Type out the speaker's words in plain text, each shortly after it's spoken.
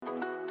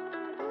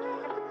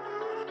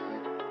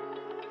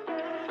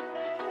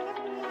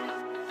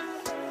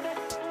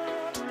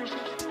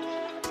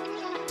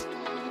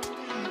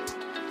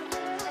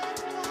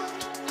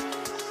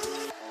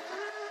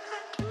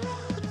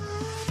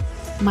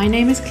My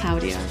name is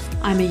Claudia.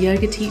 I'm a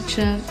yoga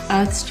teacher,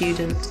 earth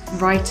student,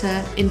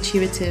 writer,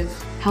 intuitive,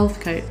 health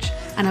coach,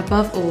 and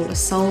above all, a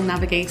soul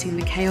navigating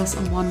the chaos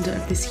and wonder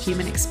of this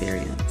human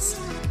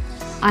experience.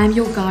 I am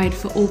your guide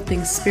for all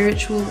things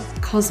spiritual,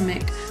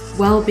 cosmic,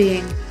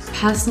 well-being,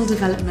 personal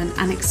development,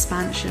 and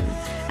expansion.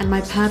 And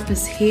my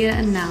purpose here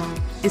and now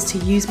is to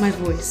use my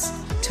voice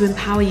to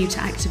empower you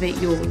to activate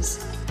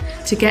yours,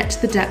 to get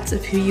to the depths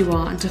of who you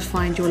are and to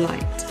find your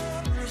light.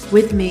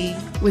 With me,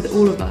 with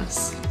all of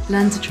us,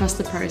 learn to trust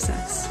the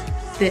process.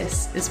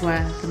 This is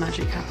where the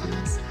magic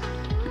happens.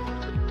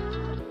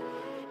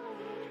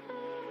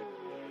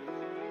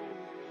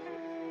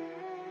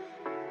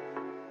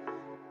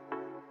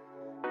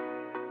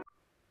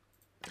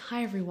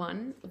 Hi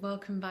everyone,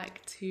 welcome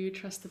back to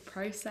Trust the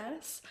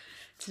Process.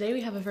 Today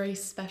we have a very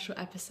special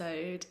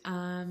episode,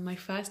 my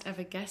first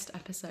ever guest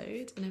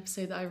episode, an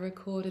episode that I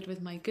recorded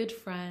with my good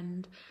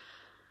friend,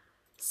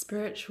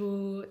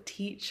 spiritual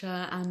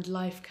teacher and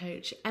life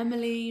coach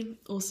Emily,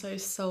 also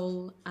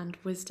Soul and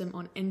Wisdom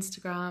on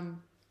Instagram.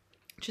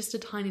 Just a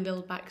tiny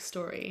little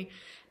backstory.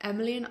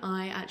 Emily and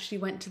I actually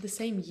went to the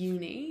same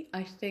uni.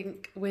 I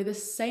think we're the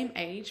same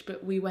age,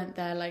 but we went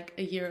there like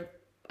a year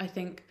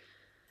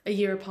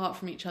apart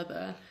from each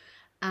other.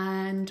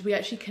 And we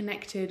actually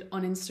connected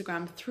on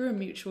Instagram through a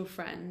mutual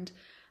friend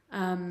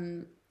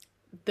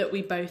that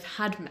we both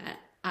had met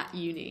at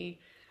uni.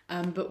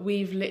 But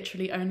we've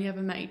literally only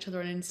ever met each other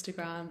on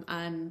Instagram,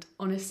 and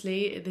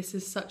honestly, this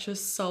is such a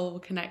soul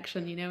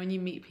connection, you know, when you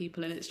meet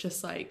people and it's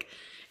just like,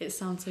 it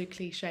sounds so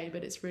cliche,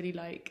 but it's really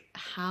like,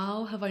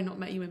 how have I not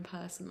met you in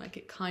person? Like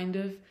I kind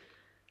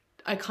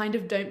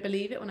of don't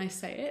believe it when I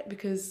say it,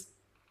 because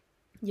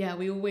yeah,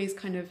 we always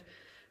kind of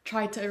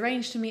tried to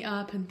arrange to meet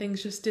up and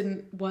things just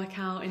didn't work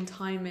out in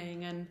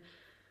timing. And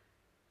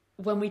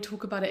when we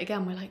talk about it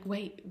again, we're like,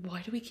 wait,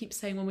 why do we keep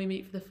saying when we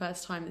meet for the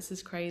first time? This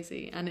is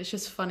crazy. And it's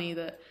just funny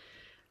that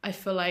I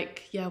feel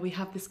like, yeah, we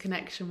have this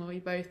connection where we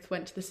both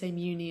went to the same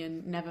uni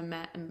and never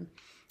met. And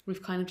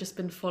we've kind of just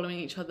been following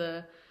each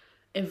other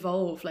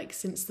evolve, like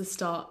since the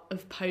start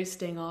of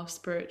posting our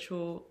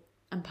spiritual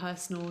and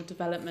personal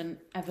development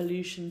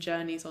evolution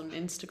journeys on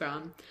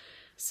Instagram.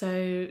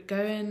 So go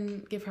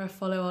and give her a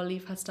follow. I'll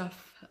leave her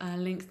stuff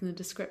links in the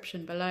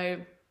description below.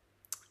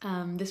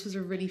 This was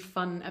a really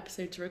fun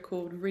episode to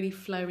record, really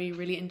flowy,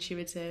 really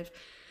intuitive.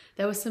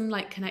 There were some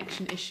like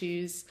connection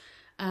issues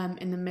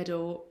in the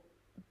middle,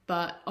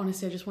 but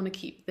honestly, I just want to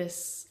keep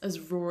this as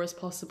raw as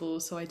possible.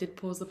 So I did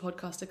pause the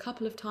podcast a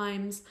couple of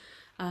times,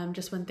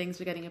 just when things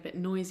were getting a bit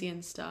noisy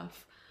and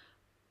stuff.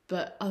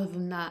 But other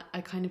than that,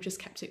 I kind of just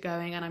kept it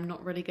going, and I'm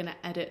not really going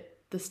to edit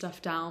the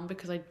stuff down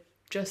because I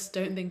just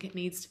don't think it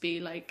needs to be.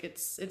 Like,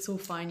 it's all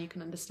fine, you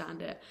can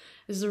understand it.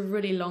 This is a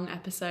really long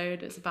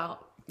episode. It's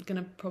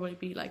gonna probably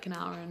be like an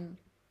hour and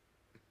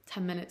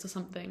 10 minutes or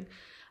something,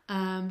 but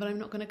I'm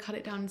not going to cut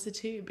it down into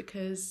two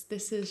because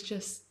this is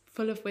just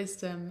full of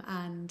wisdom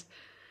and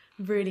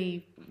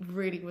really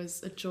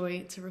was a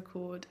joy to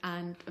record.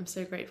 And I'm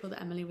so grateful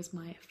that Emily was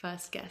my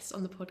first guest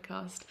on the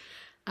podcast.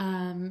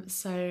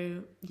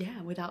 So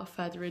yeah, without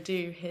further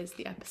ado, here's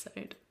the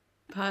episode.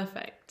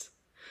 Perfect.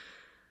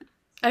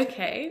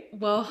 Okay,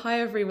 well, hi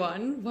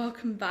everyone,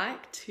 welcome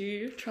back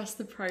to Trust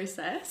the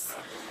Process.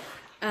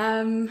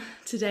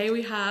 Today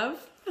we have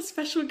a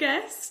special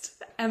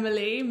guest,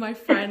 Emily, my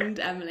friend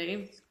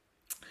Emily.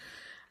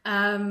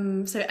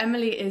 So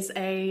Emily is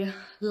a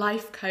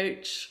life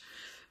coach,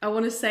 I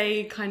want to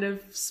say kind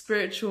of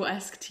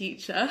spiritual-esque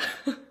teacher.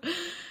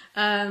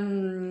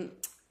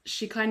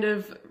 She kind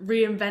of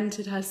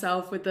reinvented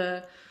herself with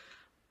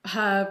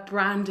her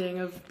branding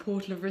of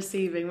Portal of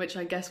Receiving, which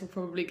I guess we'll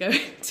probably go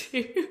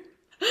into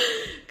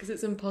because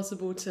it's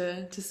impossible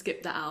to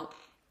skip that out.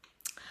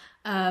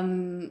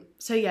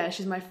 So yeah,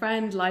 she's my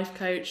friend, life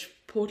coach,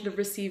 Portal of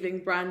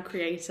Receiving brand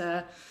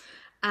creator,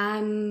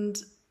 and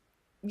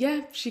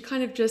yeah, she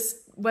kind of just,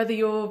 whether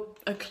you're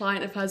a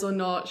client of hers or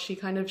not, she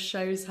kind of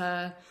shows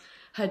her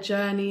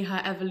journey,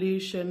 her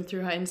evolution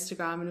through her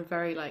Instagram in a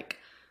very like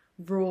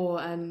raw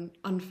and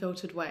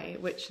unfiltered way,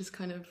 which is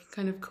kind of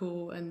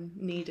cool and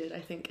needed, I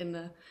think, in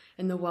the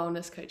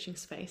wellness coaching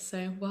space.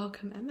 So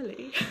welcome,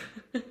 Emily.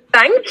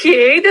 Thank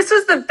you. This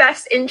was the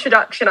best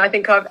introduction I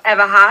think I've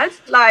ever had.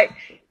 Like,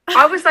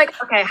 I was like,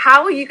 okay,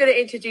 how are you going to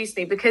introduce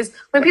me? Because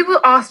when people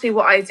ask me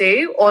what I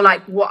do or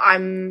like what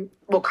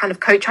kind of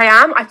coach I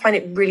am, I find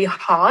it really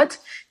hard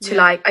to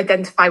like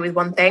identify with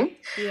one thing.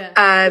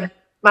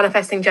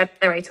 Manifesting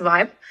generator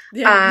vibe.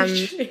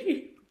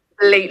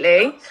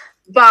 Completely.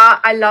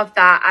 But I love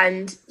that.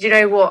 And you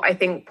know what? I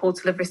think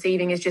Portal of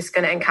Receiving is just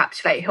going to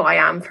encapsulate who I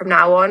am from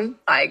now on.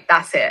 Like,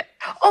 that's it.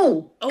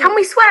 Oh, can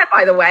we swear,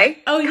 by the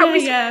way? Oh,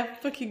 yeah,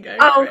 fucking go.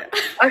 Oh,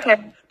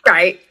 okay.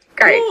 Great.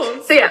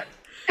 So yeah.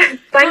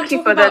 Thank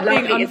you for the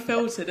being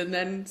unfiltered and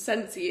then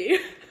censor you.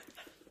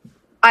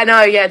 I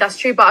know, yeah, that's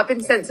true. But I've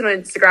been censored on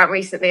Instagram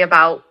recently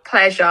about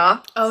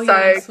pleasure. Oh,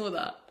 yeah, I saw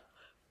that.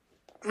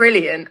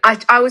 Brilliant.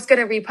 I was going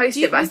to repost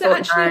it, but I thought,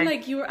 actually,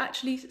 like, you were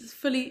actually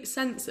fully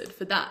censored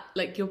for that?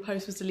 Like, your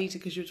post was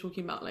deleted because you were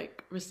talking about,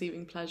 like,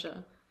 receiving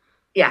pleasure?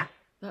 Yeah.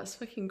 That's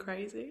fucking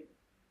crazy.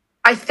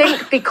 I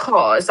think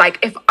because like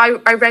if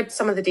I read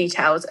some of the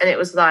details and it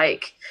was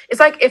like it's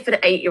like if an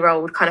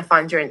 8-year-old kind of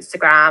finds your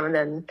Instagram and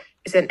then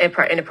it's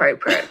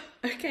inappropriate.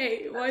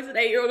 Okay, why is an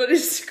 8-year-old on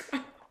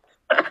Instagram?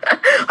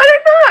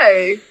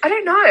 I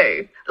don't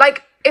know.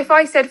 Like if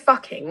I said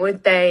fucking,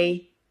 would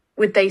they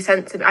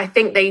censor me? I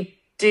think they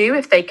do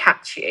if they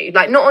catch you.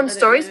 Like not on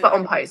stories but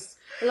on posts.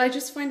 Well, I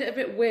just find it a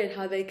bit weird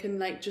how they can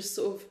like just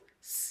sort of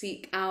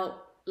seek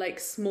out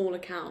like small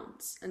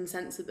accounts and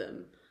censor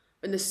them.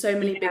 And there's so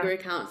many bigger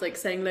accounts like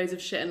saying loads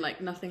of shit and like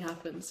nothing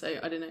happens. So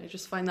I don't know, I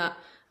just find that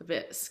a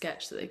bit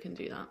sketch that they can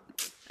do that.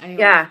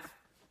 Anyway,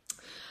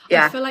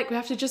 I feel like we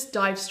have to just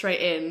dive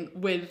straight in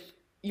with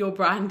your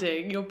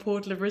branding, your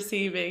portal of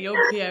receiving, your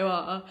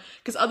POR,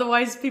 because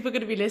otherwise people are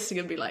going to be listening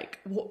and be like,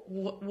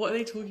 what are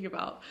they talking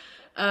about?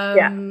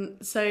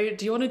 So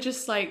do you want to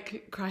just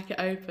like crack it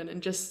open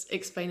and just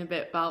explain a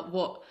bit about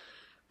what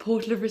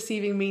portal of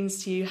receiving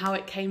means to you, how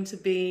it came to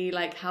be,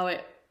 like how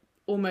it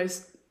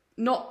almost,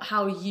 not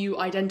how you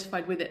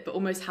identified with it, but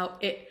almost how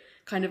it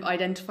kind of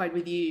identified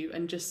with you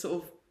and just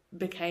sort of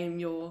became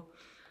your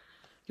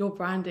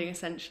branding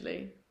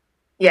essentially?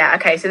 Yeah,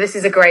 okay, so this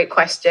is a great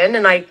question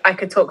and I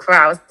could talk for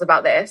hours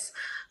about this.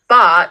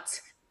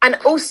 And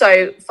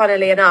also,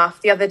 funnily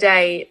enough, the other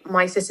day,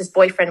 my sister's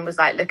boyfriend was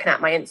like looking at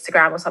my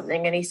Instagram or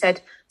something and he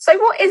said, so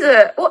what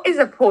is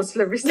a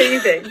portal of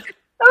receiving?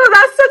 Oh,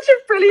 that's such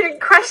a brilliant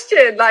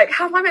question. Like,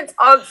 how am I meant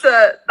to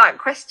answer that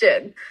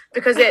question?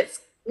 Because it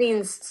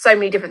means so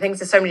many different things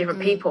to so many different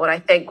people. And I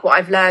think what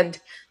I've learned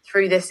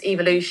through this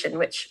evolution,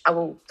 which I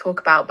will talk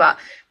about, but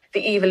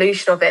the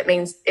evolution of it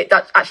means it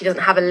actually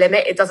doesn't have a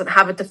limit. It doesn't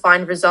have a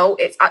defined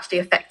result. It's actually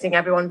affecting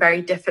everyone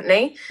very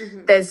differently.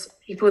 There's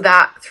people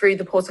that through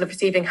the portal of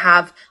receiving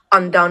have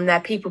undone their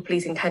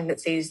people-pleasing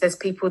tendencies. There's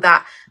people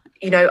that,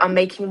 you know, are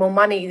making more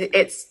money.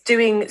 It's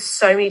doing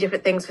so many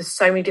different things for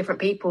so many different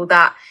people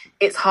that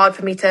it's hard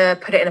for me to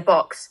put it in a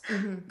box.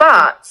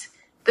 But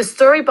the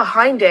story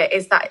behind it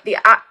is that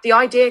the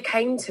idea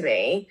came to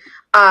me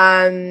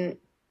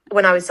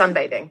when I was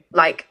sunbathing.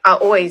 Like, I'll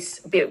always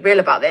be real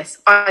about this.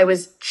 I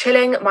was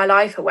chilling my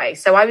life away.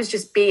 So I was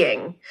just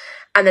being,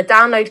 and the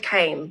download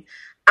came.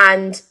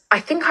 And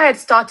I think I had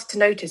started to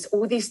notice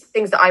all these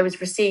things that I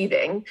was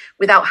receiving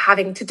without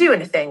having to do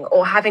anything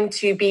or having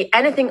to be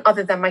anything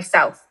other than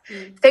myself.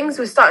 Things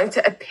were starting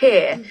to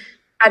appear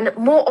and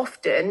more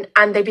often,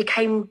 and they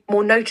became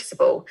more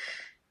noticeable.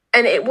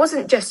 And it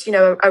wasn't just, you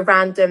know, a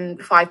random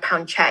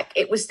 £5 check.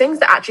 It was things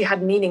that actually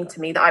had meaning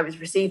to me that I was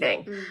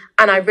receiving.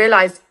 And I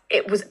realized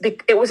it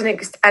was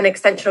an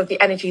extension of the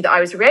energy that I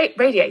was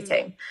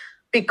radiating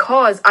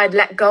because I'd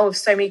let go of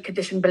so many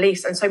conditioned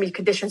beliefs and so many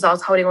conditions I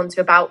was holding on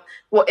to about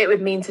what it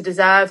would mean to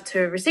deserve to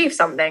receive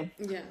something.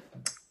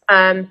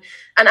 And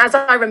as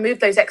I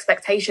removed those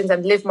expectations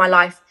and lived my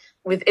life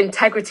with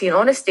integrity and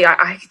honesty,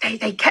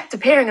 they kept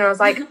appearing. And I was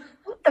like,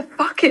 what the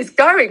fuck is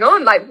going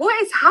on? Like,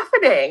 what is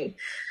happening?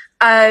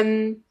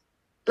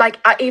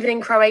 Even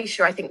in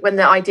Croatia, I think when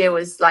the idea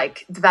was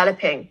like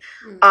developing,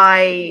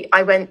 I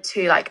went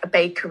to like a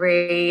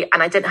bakery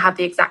and I didn't have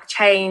the exact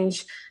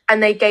change.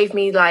 And they gave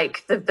me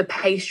like the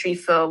pastry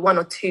for £1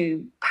 or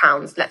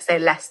 £2, let's say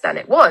less than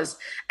it was.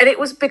 And it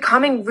was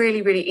becoming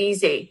really, really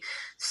easy.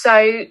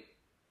 So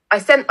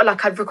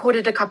I'd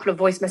recorded a couple of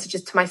voice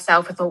messages to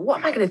myself. I thought, what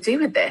am I going to do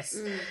with this?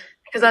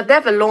 Because I'd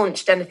never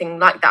launched anything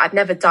like that. I'd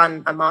never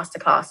done a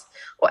masterclass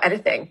or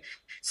anything.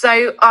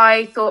 So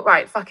I thought,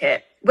 right, fuck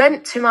it.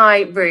 Went to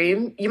my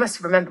room. You must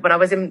have remembered when I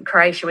was in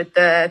Croatia with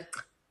the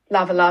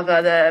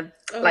lava,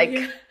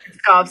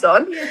 scarves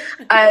on.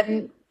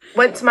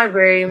 Went to my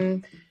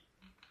room,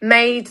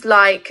 made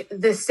like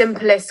the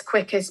simplest,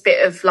 quickest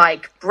bit of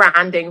like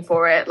branding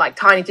for it. Like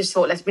Tiny just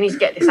thought, we need to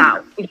get this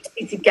out. We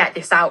need to get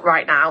this out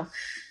right now.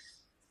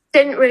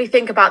 Didn't really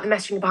think about the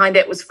messaging behind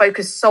it, was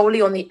focused solely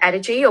on the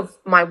energy of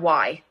my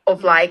why,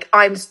 of like,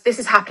 this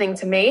is happening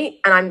to me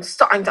and I'm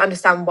starting to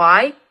understand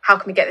why. How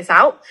can we get this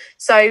out?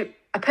 So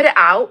I put it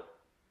out.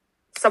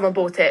 Someone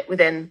bought it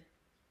within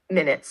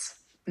minutes.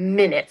 And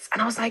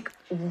I was like,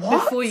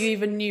 what? Before you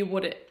even knew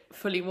what it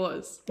fully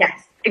was.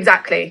 Yes,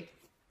 exactly.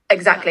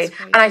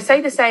 And I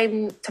say the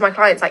same to my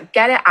clients, like,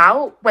 get it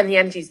out when the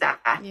energy's there,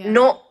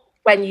 not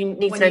when you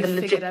need to know the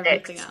logistics.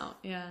 Everything out.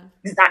 Yeah.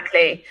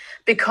 Exactly.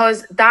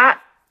 Because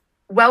that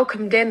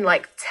welcomed in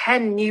like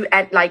 10 new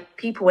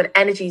people and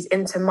energies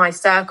into my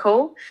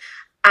circle,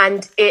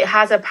 and it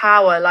has a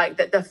power like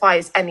that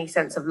defies any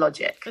sense of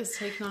logic. It's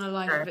taken on a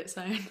life of its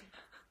own.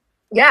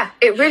 Yeah,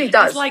 it really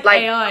does. It's like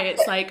AI.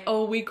 It's like,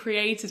 oh, we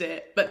created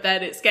it, but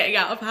then it's getting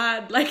out of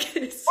hand. Like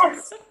it's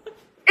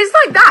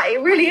like that.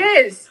 It really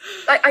is.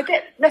 Like I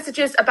get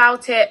messages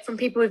about it from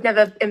people who've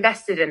never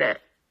invested in it,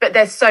 but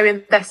they're so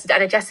invested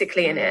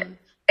energetically in it,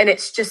 and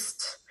it's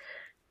just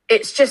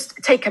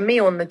taken me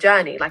on the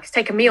journey. Like it's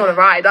taken me on a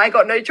ride. I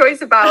got no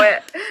choice about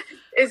it.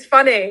 It's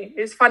funny.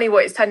 It's funny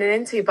what it's turning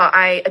into, but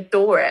I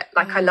adore it.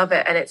 Like I love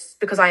it, and it's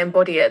because I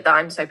embody it that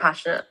I'm so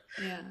passionate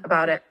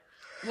about it.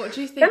 What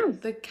do you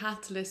think the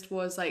catalyst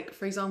was? Like,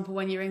 for example,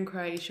 when you're in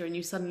Croatia and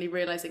you suddenly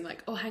realizing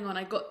like, oh, hang on,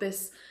 I got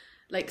this,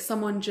 like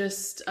someone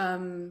just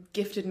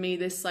gifted me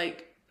this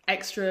like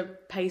extra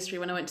pastry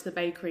when I went to the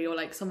bakery, or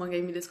like someone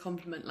gave me this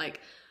compliment, like,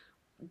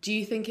 do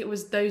you think it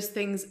was those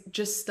things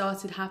just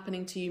started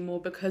happening to you more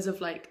because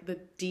of like the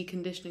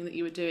deconditioning that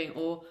you were doing?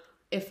 Or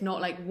if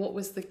not, like, what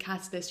was the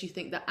catalyst you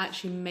think that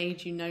actually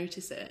made you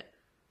notice it?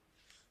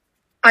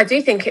 I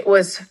do think it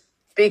was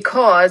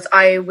because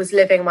I was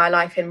living my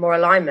life in more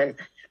alignment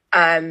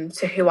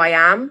to who I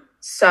am.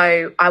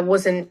 So I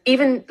wasn't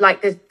even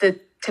like the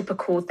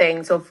typical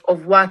things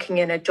of working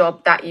in a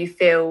job that you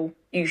feel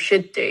you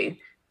should do.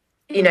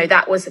 You know,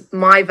 that was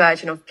my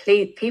version of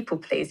people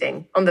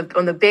pleasing on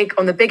the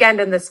big end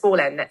and the small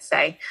end, let's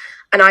say.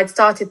 And I'd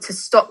started to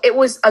stop. It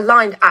was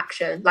aligned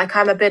action. Like,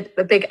 I'm a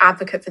big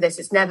advocate for this.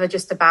 It's never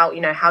just about,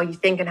 you know, how you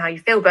think and how you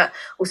feel, but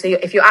also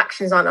if your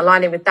actions aren't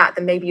aligning with that,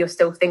 then maybe you're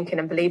still thinking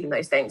and believing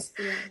those things.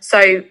 Yeah.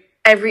 So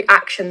every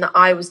action that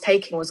I was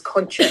taking was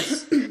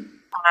conscious.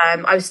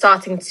 I was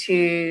starting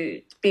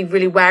to be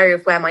really wary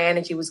of where my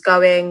energy was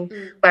going,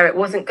 where it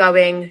wasn't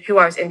going, who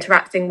I was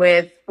interacting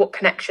with, what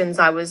connections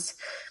I was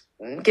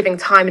giving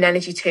time and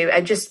energy to.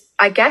 And just,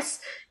 I guess,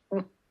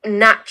 not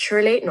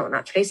naturally,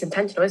 it's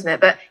intentional, isn't it?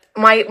 But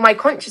my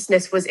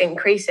consciousness was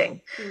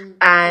increasing.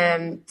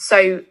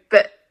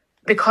 But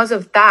because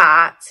of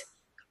that,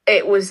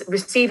 it was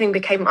receiving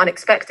became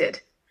unexpected.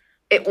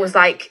 It was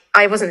like,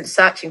 I wasn't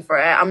searching for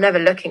it. I'm never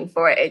looking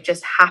for it. It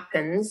just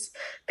happens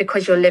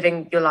because you're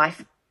living your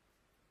life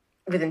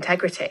with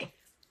integrity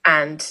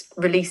and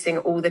releasing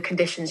all the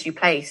conditions you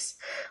place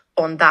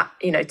on that,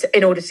 you know,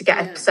 in order to get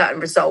a certain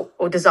result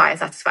or desire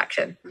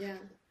satisfaction. Yeah.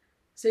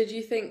 So do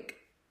you think,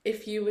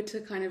 if you were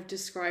to kind of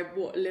describe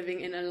what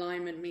living in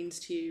alignment means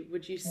to you,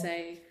 would you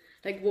say,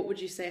 like, what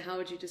would you say? How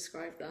would you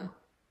describe that?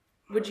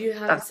 Would you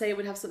say it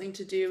would have something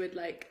to do with,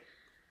 like,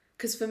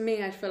 because for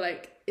me, I feel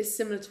like it's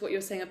similar to what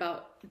you're saying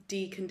about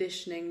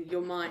deconditioning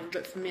your mind,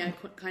 but for me, I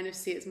kind of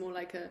see it's more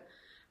like a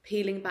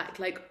peeling back,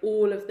 like,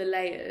 all of the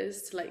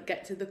layers to, like,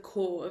 get to the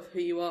core of who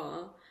you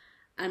are,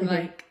 and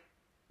like,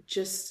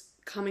 just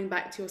coming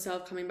back to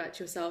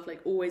yourself,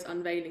 like, always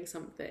unveiling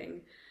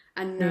something,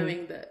 and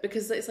knowing that,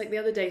 because it's like the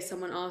other day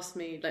someone asked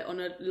me, like,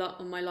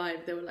 on my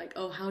live, they were like,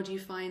 oh, how do you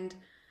find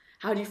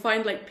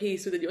like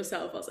peace within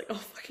yourself? I was like, oh,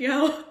 fucking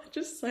hell,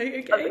 just say,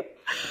 okay.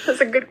 That's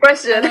a good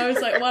question. And I was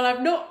like, well,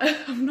 I'm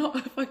not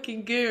a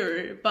fucking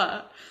guru,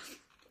 but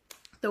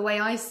the way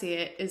I see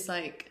it is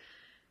like,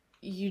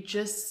 you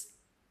just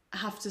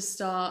have to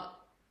start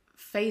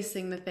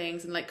facing the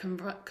things and like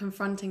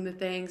confronting the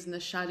things and the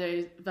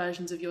shadow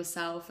versions of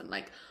yourself, and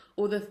like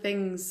all the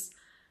things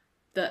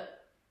that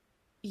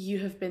you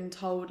have been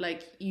told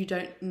like you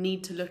don't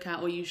need to look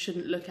at, or you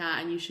shouldn't look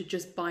at, and you should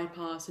just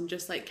bypass and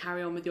just like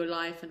carry on with your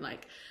life and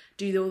like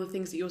do all the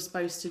things that you're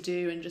supposed to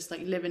do and just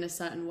like live in a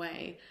certain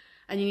way.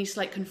 And you need to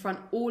like confront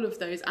all of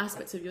those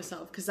aspects of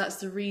yourself, because that's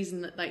the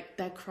reason that like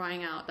they're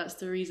crying out. That's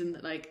the reason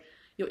that like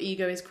your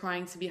ego is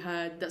crying to be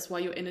heard. That's why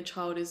your inner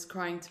child is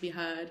crying to be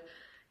heard.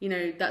 You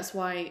know, that's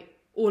why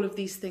all of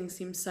these things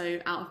seem so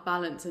out of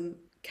balance and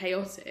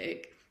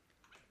chaotic,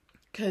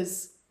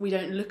 because we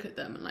don't look at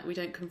them and like we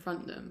don't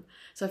confront them.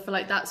 So I feel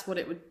like that's what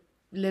it would,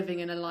 living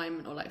in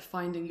alignment, or like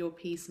finding your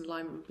peace and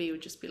alignment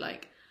would just be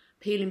like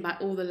peeling back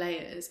all the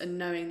layers and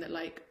knowing that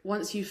like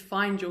once you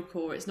find your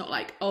core, it's not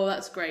like, oh,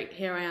 that's great,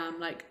 here I am,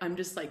 like I'm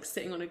just like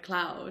sitting on a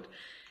cloud.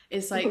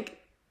 It's like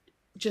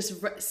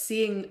just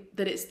seeing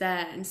that it's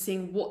there and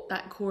seeing what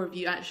that core of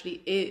you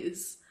actually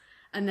is,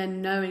 and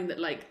then knowing that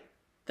like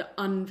the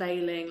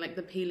unveiling, like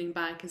the peeling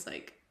back is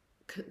like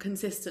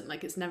consistent,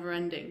 like it's never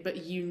ending,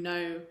 but you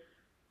know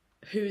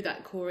who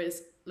that core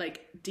is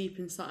like deep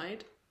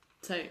inside.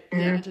 So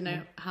yeah, I don't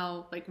know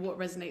how, like, what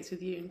resonates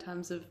with you in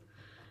terms of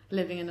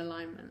living in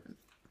alignment.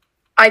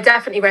 I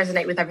definitely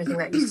resonate with everything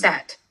that you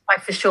said. I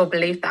for sure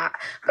believe that.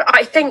 But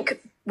I think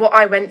what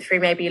I went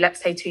through maybe,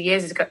 let's say 2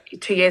 years ago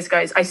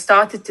is I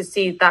started to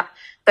see that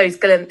those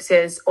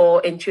glimpses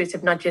or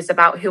intuitive nudges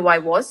about who I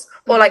was,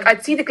 or like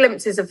I'd see the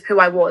glimpses of who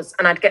I was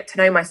and I'd get to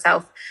know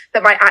myself,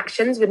 but my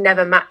actions would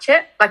never match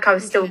it. Like I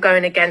was still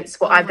going against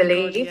what I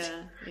believed.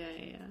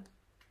 Yeah.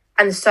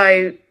 And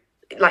so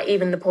like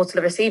even the portal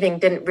of receiving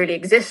didn't really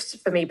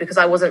exist for me, because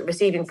I wasn't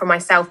receiving from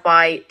myself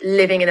by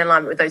living in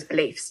alignment with those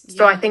beliefs.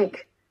 So I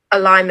think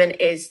alignment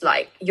is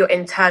like your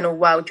internal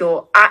world,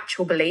 your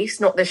actual beliefs,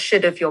 not the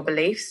should of your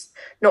beliefs.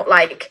 Not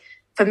like,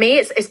 for me,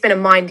 it's been a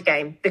mind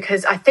game,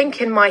 because I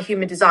think in my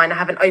human design, I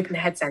have an open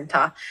head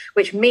center,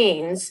 which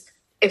means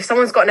if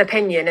someone's got an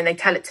opinion and they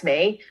tell it to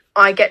me,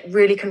 I get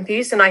really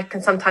confused and I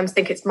can sometimes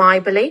think it's my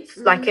belief.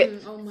 Like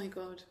it. Oh my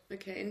God.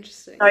 Okay,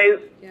 interesting. So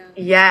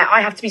yeah,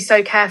 I have to be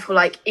so careful,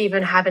 like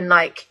even having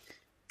like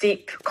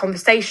deep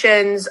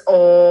conversations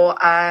or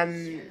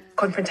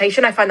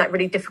confrontation. I find that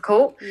really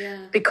difficult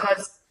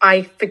because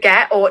I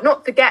forget, or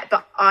not forget,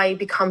 but I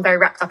become very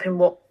wrapped up in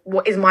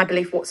what is my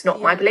belief, what's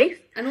not my belief.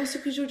 And also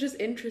because you're just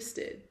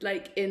interested,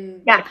 like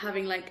in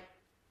having like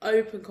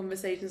open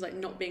conversations, like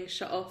not being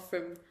shut off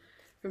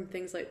from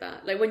things like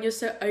that. Like when you're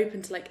so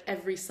open to like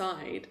every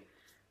side,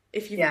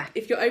 if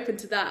you're open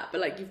to that,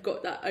 but like you've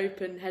got that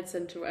open head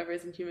center, whatever it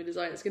is in human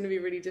design, it's going to be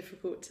really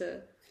difficult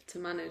to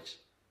manage.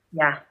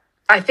 Yeah,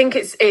 I think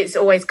it's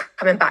always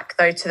coming back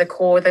though to the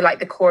core,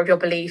 the core of your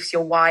beliefs,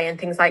 your why, and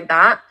things like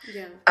that.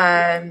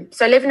 Yeah.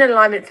 So living in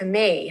alignment for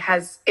me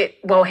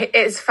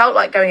it's felt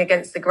like going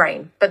against the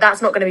grain, but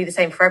that's not going to be the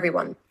same for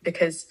everyone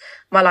because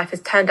my life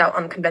has turned out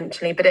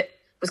unconventionally, but it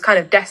was kind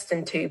of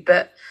destined to.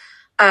 But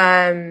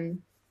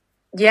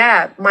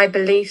yeah, my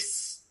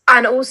beliefs,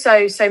 and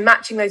also so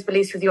matching those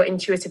beliefs with your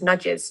intuitive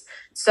nudges.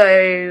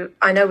 So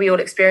I know we all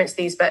experience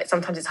these, but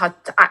sometimes it's hard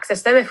to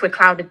access them if we're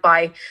clouded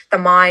by the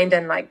mind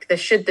and like the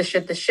should,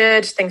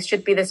 things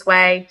should be this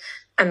way,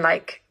 and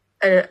like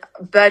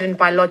burdened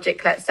by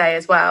logic, let's say,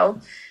 as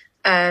well.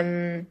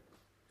 But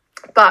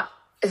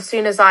as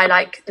soon as I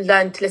like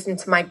learned to listen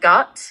to my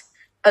gut,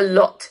 a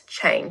lot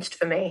changed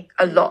for me,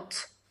 a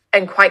lot,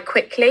 and quite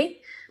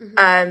quickly.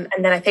 And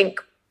then I think,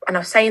 and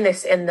I was saying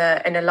this in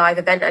a live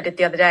event I did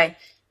the other day,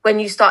 when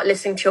you start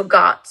listening to your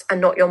gut and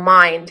not your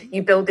mind,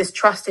 you build this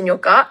trust in your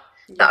gut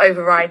that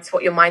overrides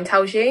what your mind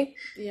tells you.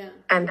 Yeah.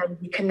 And then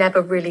you can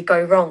never really go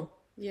wrong.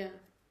 Yeah.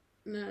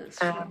 No, that's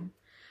true.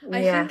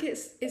 I think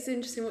it's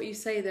interesting what you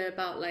say there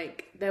about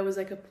like, there was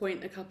like a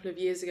point a couple of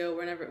years ago, or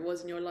whenever it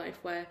was in your life,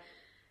 where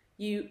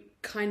you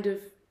kind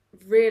of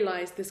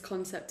realized this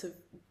concept of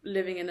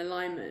living in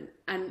alignment,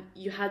 and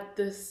you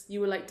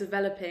were like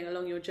developing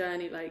along your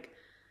journey, like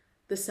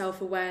the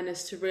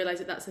self-awareness to realize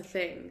that that's a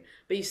thing,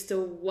 but you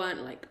still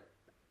weren't like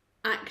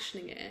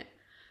actioning it.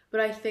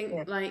 But I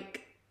think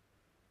like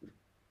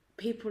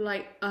people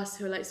like us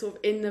who are like sort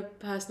of in the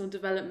personal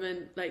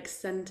development like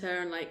center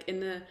and like in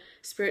the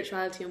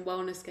spirituality and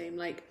wellness game,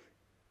 like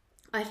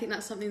I think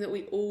that's something that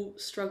we all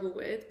struggle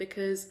with,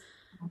 because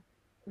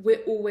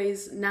we're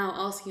always now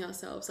asking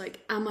ourselves,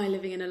 like, am I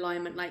living in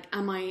alignment? Like,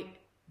 am I,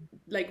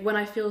 like, when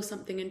I feel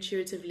something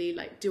intuitively,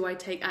 like, do I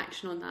take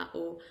action on that?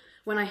 Or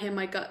when I hear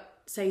my gut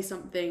say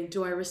something,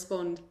 do I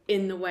respond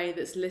in the way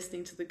that's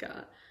listening to the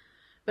gut?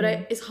 But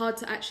it's hard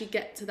to actually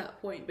get to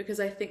that point, because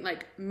I think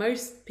like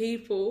most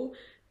people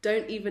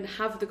don't even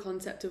have the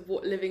concept of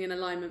what living in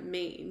alignment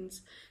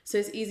means. So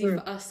it's easy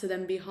for us to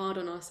then be hard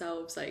on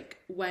ourselves, like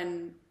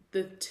when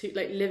the two,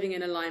 like living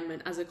in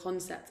alignment as a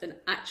concept and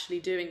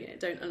actually doing it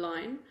don't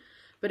align.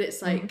 But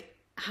it's like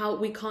how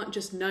we can't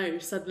just know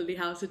suddenly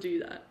how to do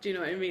that. Do you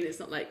know what I mean? It's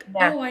not like,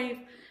 I'm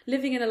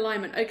living in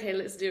alignment, okay,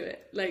 let's do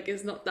it. Like,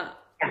 it's not that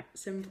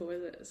simple,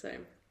 is it? So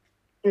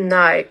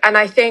no. And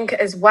I think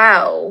as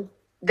well,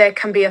 there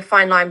can be a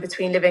fine line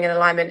between living in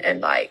alignment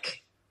and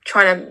like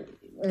trying to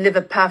live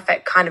a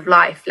perfect kind of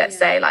life. Let's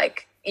say,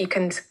 like, you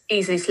can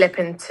easily slip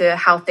into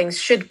how things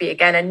should be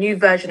again, a new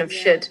version of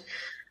should.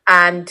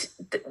 And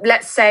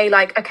let's say,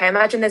 like, okay,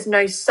 imagine there's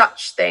no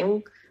such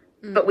thing,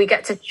 but we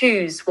get to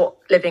choose what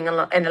living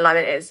in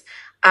alignment is.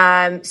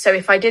 So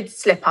if I did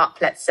slip up,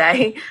 let's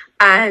say,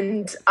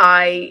 and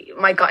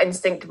my gut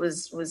instinct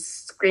was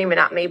screaming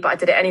at me, but I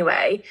did it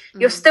anyway,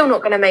 you're still not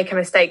going to make a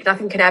mistake.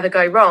 Nothing can ever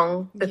go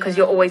wrong, because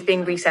you're always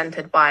being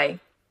recentered by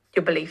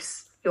your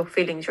beliefs, your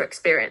feelings, your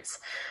experience.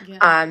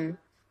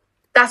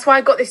 That's why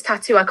I got this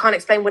tattoo. I can't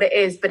explain what it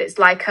is, but it's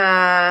like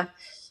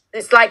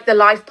the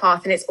life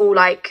path, and it's all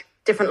like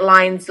different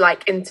lines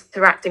like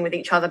interacting with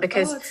each other,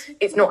 because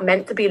it's not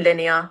meant to be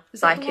linear.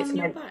 Is like that the it's one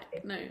on meant your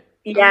back? No.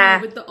 Yeah.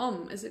 With the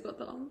has it got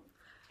the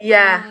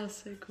Yeah. Oh,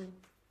 that's so cool.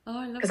 Oh,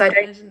 I love Because that.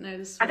 I didn't know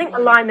this. I think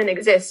alignment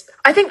exists.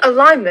 I think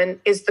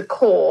alignment is the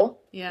core.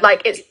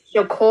 Like, it's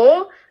your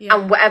core,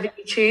 and whatever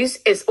you choose,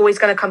 it's always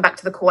going to come back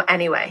to the core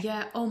anyway.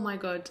 Yeah. Oh my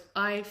God.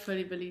 I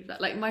fully believe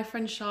that. Like, my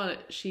friend Charlotte,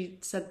 she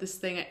said this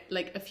thing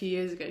like a few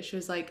years ago. She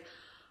was like,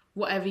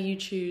 whatever you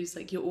choose,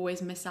 like, you'll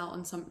always miss out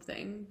on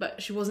something.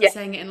 But she wasn't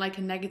saying it in like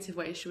a negative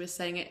way. She was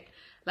saying it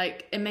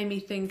like, it made me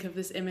think of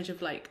this image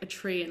of like a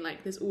tree, and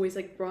like there's always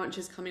like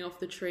branches coming off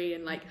the tree,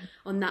 and like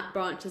on that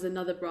branch there's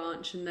another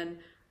branch, and then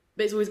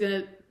but it's always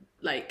gonna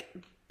like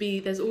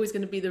there's always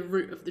gonna be the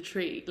root of the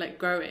tree like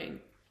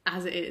growing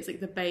as it is, like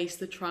the base,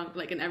 the trunk,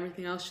 like, and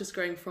everything else just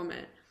growing from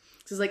it.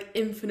 So there's like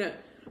infinite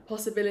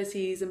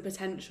possibilities and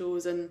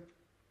potentials, and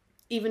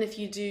even if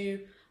you do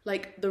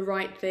like the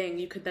right thing,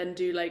 you could then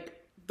do like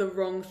the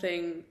wrong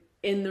thing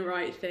in the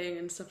right thing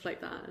and stuff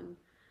like that. And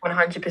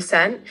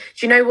 100%. Do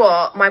you know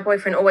what my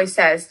boyfriend always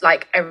says?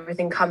 Like,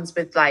 everything comes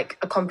with like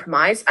a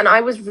compromise, and I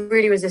was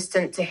really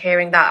resistant to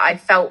hearing that. I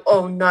felt,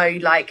 oh no,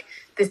 like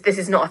this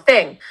is not a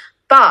thing.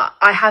 But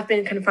I have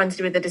been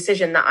confronted with a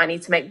decision that I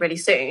need to make really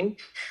soon,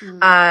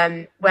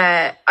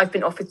 where I've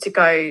been offered to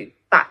go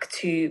back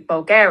to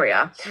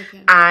Bulgaria,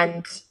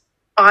 and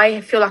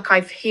I feel like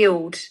I've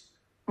healed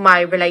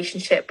my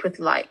relationship with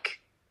like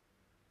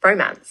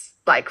romance,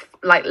 like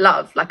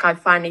love. Like, I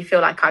finally feel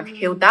like I've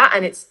healed that,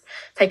 and it's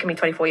taken me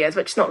 24 years,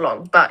 which is not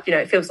long, but you know,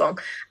 it feels long.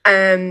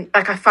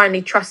 Like, I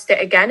finally trust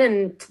it again,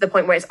 and to the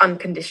point where it's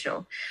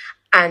unconditional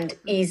and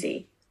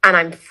easy, and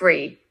I'm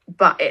free.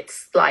 But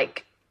it's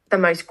like the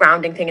most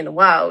grounding thing in the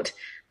world.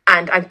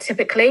 And I'm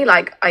typically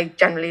like, I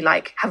generally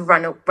like have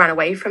run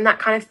away from that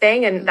kind of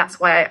thing, and that's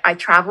why I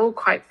travel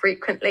quite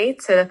frequently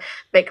to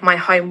make my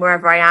home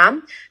wherever I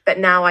am. But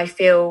now I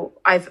feel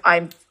I've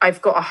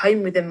got a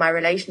home within my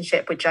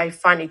relationship, which I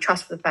finally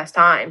trust for the first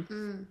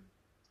time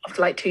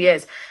after like 2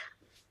 years.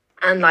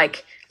 And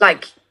like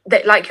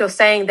that, like you're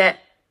saying, that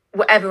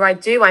whatever I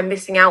do, I'm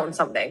missing out on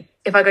something.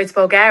 If I go to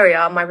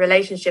Bulgaria, my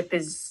relationship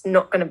is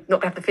not gonna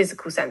have the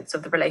physical sense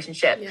of the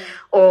relationship. Yeah.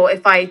 Or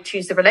if I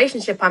choose the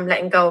relationship, I'm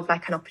letting go of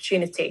like an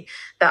opportunity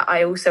that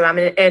I also am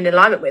in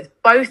alignment with.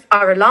 Both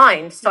are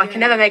aligned, so I can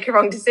never make a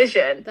wrong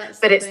decision.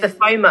 But it's the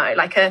FOMO,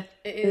 like a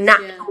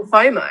natural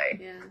FOMO.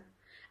 Yeah.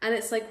 And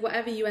it's like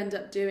whatever you end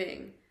up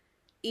doing,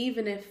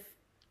 even if,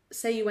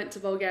 say you went to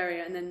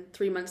Bulgaria and then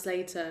 3 months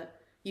later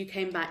you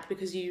came back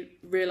because you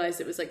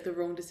realised it was like the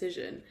wrong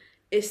decision,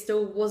 it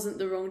still wasn't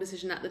the wrong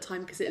decision at the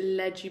time because it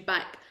led you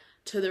back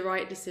to the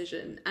right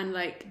decision. And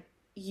like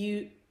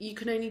you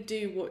can only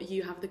do what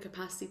you have the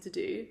capacity to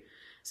do.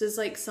 So it's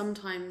like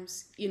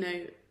sometimes, you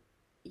know,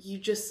 you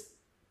just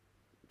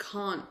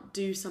can't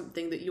do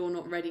something that you're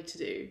not ready to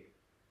do.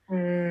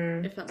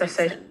 If that makes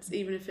sense.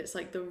 Even if it's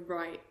like the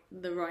right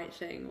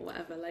thing or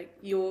whatever. Like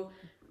your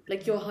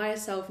higher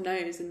self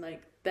knows, and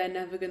like they're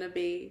never gonna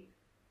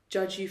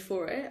judge you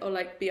for it or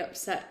like be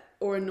upset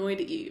or annoyed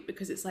at you,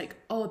 because it's like,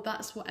 oh,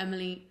 that's what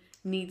Emily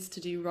needs to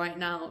do right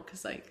now,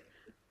 because like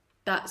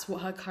that's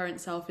what her current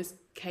self is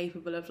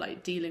capable of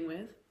like dealing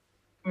with.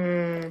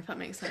 If that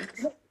makes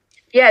sense.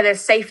 Yeah,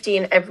 there's safety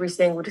in every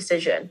single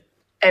decision,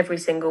 every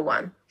single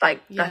one.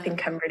 Like nothing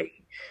can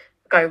really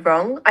go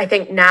wrong. I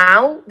think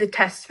now the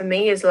test for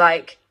me is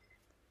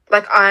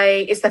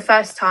it's the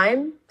first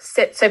time.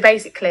 So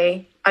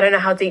basically, I don't know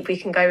how deep we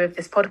can go with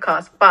this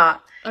podcast,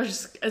 but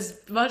just as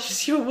much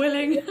as you're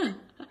willing.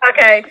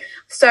 Okay,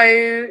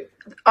 so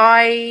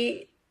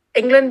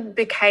England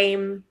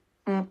unbecame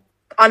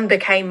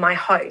my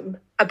home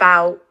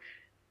about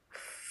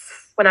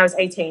when I was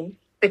 18,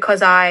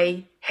 because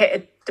I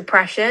hit a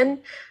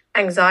depression,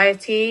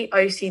 anxiety,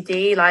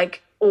 OCD,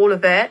 like all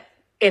of it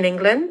in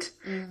England.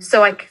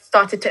 So I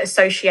started to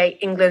associate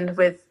England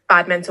with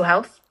bad mental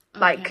health,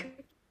 like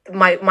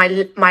my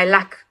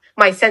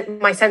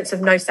sense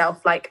of no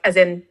self, like as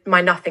in my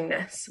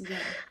nothingness.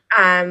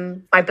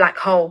 My black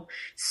hole.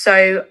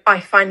 So I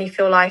finally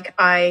feel like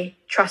I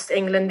trust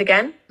England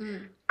again.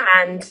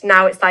 And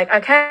now it's like,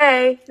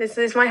 okay, this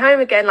is my home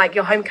again. Like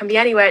your home can be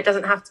anywhere. It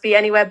doesn't have to be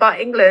anywhere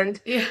but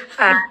England.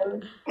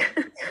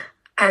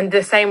 And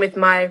the same with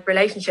my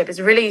relationship. It's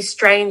a really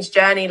strange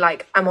journey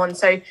like I'm on.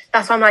 So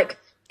that's why I'm like,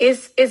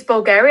 is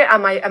Bulgaria,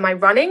 am I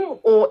running,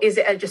 or is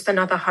it just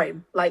another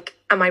home? Like,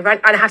 am I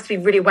running? And I have to be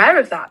really aware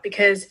of that,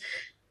 because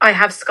I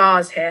have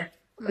scars here,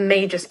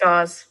 major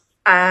scars.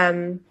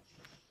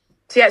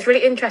 So yeah, it's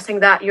really interesting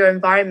that your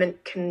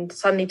environment can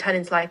suddenly turn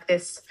into like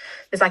there's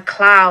like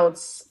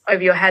clouds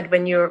over your head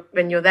when you're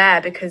there,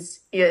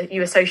 because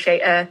you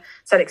associate a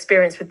certain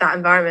experience with that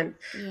environment.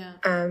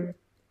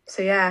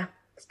 So yeah,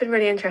 it's been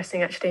really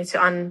interesting actually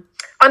to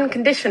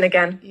uncondition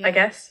again, I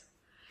guess.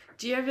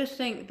 Do you ever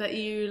think that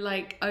you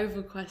like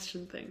over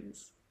question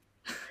things?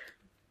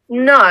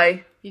 No.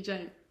 You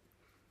don't?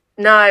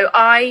 No,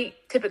 I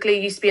typically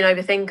used to be an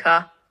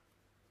overthinker.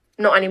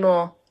 Not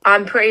anymore.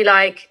 I'm pretty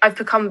like, I've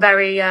become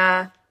very,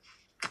 I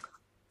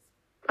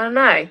don't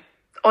know,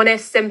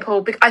 honest,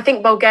 simple. I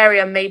think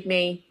Bulgaria made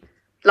me,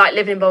 like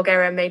living in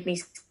Bulgaria made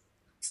me,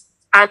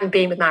 and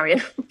being with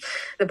Marion,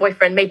 the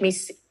boyfriend, made me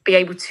be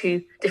able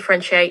to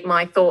differentiate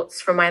my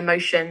thoughts from my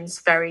emotions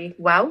very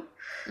well.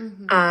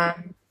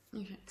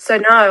 So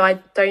no, I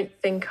don't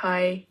think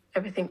I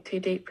ever think too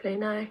deeply,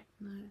 no.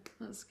 No,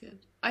 that's good.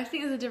 I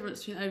think there's a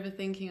difference between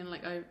overthinking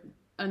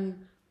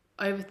and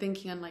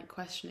overthinking and like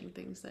questioning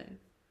things though.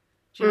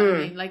 Do you know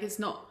what I mean? Like it's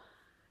not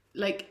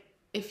like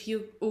if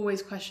you're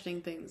always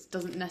questioning things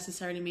doesn't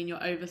necessarily mean you're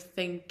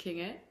overthinking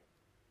it.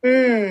 Do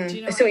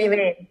you know I see what you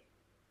mean.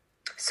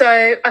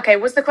 So, okay,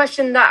 was the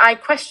question that I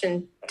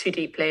questioned too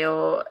deeply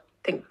or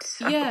think?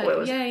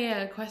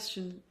 Yeah.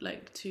 Question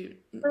like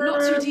not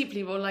too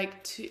deeply, but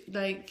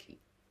like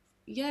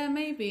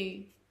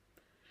maybe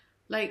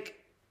like.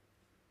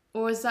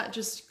 Or is that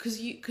just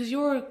because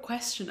you're a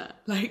questioner?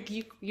 Like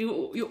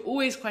you're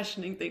always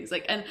questioning things.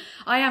 Like, and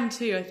I am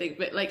too, I think.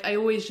 But like I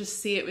always just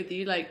see it with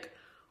you. Like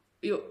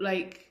you're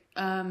like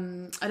I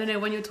don't know,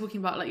 when you're talking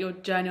about like your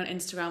journey on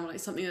Instagram, or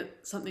like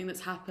something that's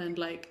happened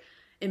like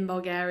in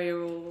Bulgaria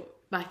or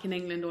back in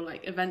England, or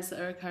like events that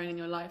are occurring in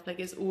your life.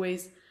 Like it's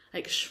always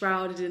like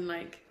shrouded in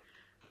like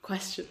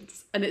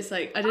questions, and it's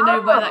like I don't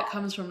know where that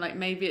comes from. Like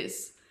maybe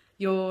it's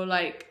your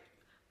like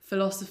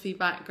philosophy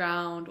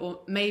background, or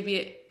maybe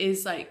it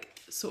is like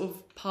sort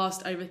of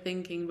past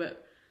overthinking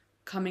but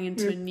coming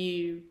into a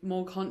new,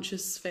 more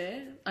conscious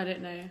sphere. I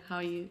don't know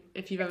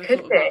if you've ever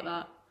thought about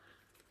that.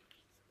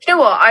 Do you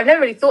know what, I've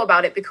never really thought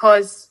about it,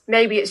 because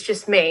maybe it's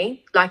just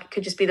me, like it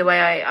could just be the way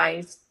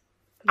I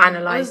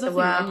analyze the world.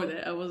 There's nothing wrong with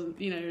it. I wasn't,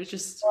 it's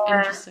just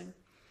interesting.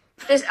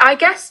 I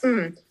guess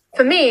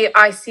for me,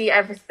 I see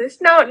everything.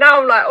 Now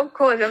I'm like, of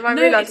course.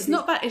 No, it's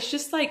not bad. It's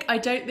just like I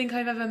don't think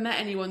I've ever met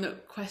anyone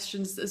that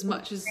questions as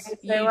much as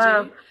you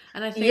do.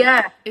 And I think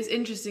it's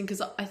interesting,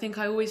 because I think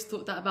I always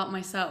thought that about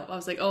myself. I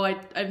was like, oh,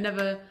 I've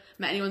never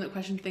met anyone that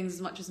questioned things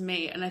as much as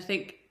me. And I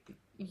think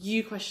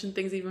you question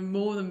things even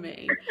more than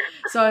me.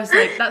 So I was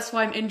like, that's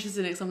why I'm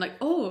interested in it. So I'm like,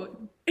 oh,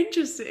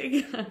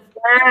 interesting.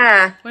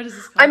 Yeah. Where does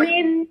this come from? I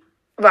mean,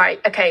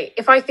 Right. Okay.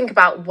 If I think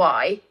about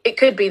why, it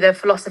could be the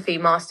philosophy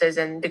masters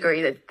and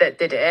degree that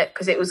did it,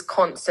 because it was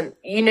constant.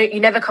 You know, you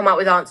never come out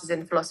with answers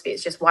in philosophy.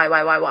 It's just why.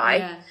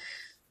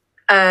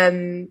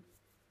 Yeah.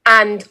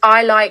 And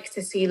I like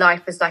to see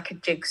life as like a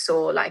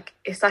jigsaw. Like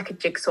it's like a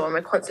jigsaw, and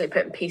we're constantly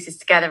putting pieces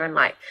together. And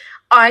like,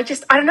 I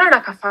don't know.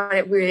 Like I find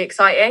it really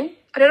exciting.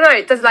 I don't know.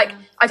 It does like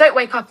I don't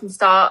wake up and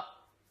start.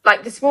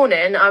 Like this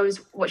morning, I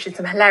was watching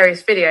some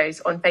hilarious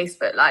videos on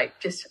Facebook, like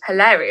just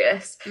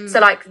hilarious. So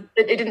like,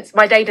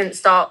 my day didn't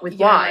start with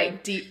why.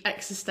 Like deep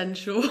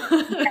existential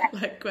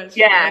like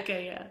question. Yeah.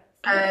 Okay.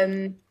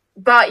 Yeah.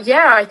 But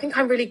yeah, I think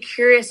I'm really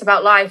curious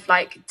about life.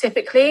 Like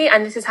typically,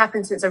 and this has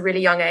happened since a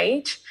really young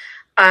age.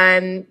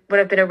 When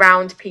I've been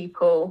around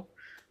people,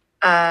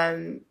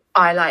 I'm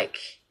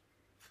not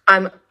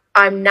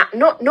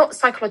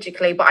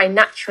psychologically, but I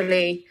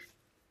naturally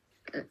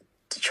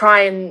to try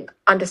and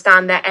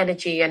understand their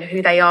energy and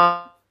who they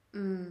are. I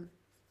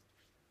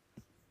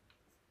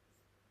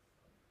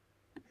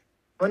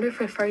wonder if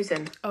we're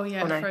frozen. Oh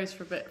yeah, it froze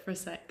for a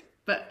sec,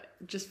 but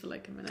just for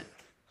like a minute.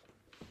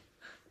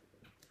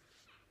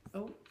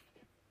 Oh.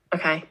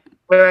 Okay,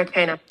 we're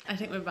okay now. I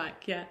think we're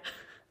back. Yeah.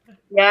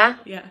 Yeah.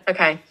 Yeah.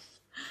 Okay.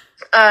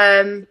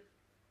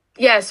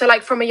 Yeah. So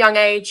like from a young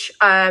age,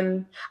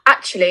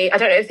 actually, I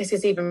don't know if this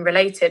is even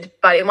related,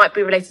 but it might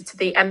be related to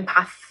the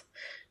empath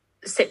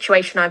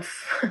situation I've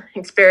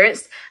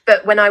experienced.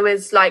 But when I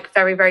was like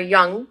very, very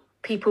young,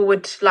 people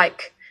would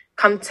like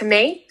come to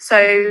me.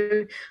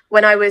 So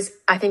when I was,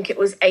 I think it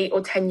was 8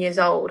 or 10 years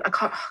old, I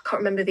can't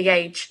remember the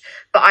age,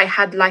 but I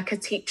had like a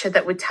teacher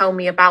that would tell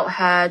me about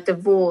her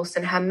divorce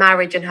and her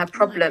marriage and her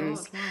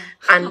problems. Oh my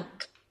God, wow. And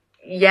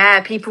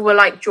yeah, people were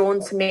like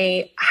drawn to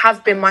me,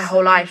 have been my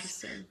whole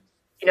life,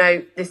 you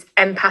know, this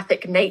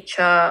empathic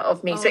nature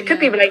of me. So it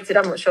could be related,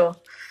 I'm not sure.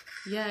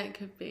 Yeah, it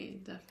could be,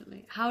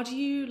 definitely. How do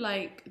you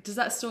like, does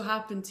that still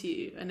happen to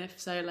you? And if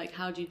so, like,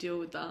 how do you deal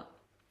with that?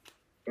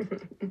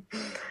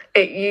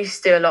 It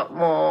used to a lot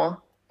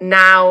more.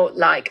 Now,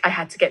 like, I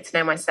had to get to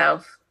know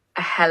myself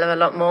a hell of a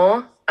lot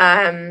more.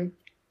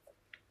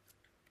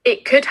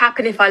 It could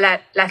happen if I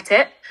let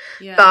it.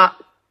 Yeah. But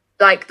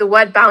like the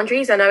word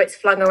boundaries, I know it's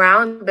flung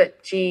around,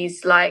 but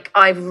geez, like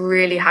I've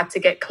really had to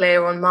get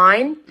clear on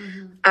mine.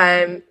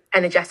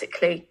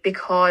 Energetically,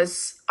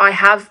 because I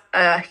have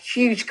a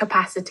huge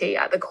capacity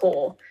at the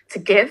core to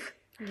give.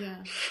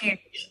 Yeah.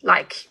 Huge,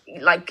 like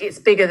it's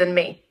bigger than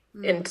me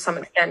in some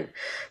extent.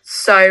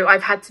 So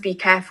I've had to be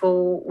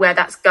careful where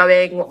that's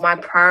going, what my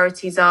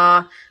priorities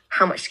are,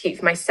 how much to keep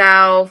for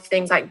myself,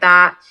 things like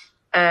that.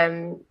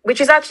 Which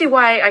is actually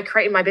why I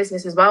created my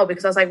business as well,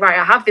 because I was like, right,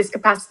 I have this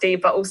capacity,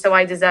 but also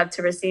I deserve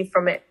to receive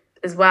from it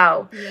as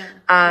well. Yeah.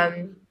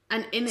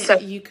 And in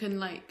it, you can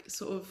like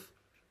sort of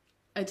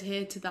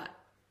adhere to that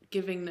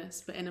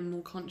givingness, but in a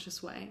more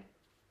conscious way.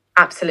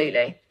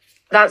 Absolutely.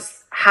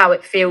 That's how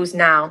it feels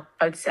now,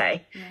 I would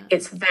say. Yeah.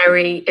 It's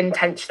very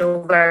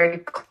intentional, very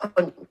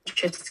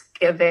conscious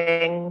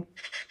giving.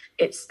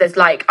 There's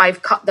like,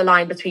 I've cut the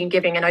line between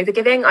giving and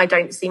overgiving. I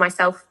don't see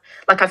myself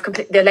like I've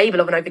completely, the label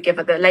of an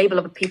overgiver, the label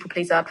of a people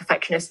pleaser,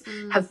 perfectionist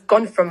have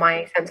gone from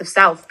my sense of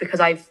self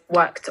because I've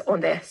worked on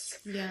this.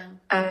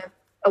 Yeah.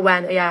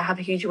 Awareness. Yeah, I have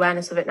a huge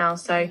awareness of it now.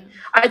 So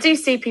I do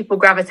see people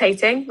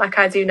gravitating, like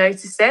I do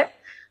notice it.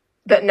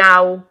 But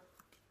now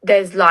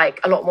there's like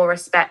a lot more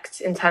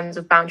respect in terms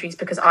of boundaries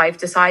because I've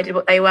decided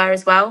what they were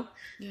as well.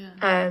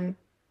 Yeah.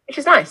 Which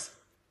is nice.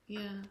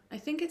 Yeah. I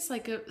think it's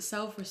like a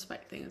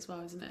self-respect thing as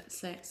well, isn't it?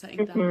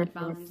 Setting down like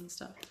boundaries and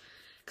stuff.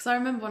 Because I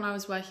remember when I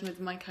was working with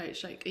my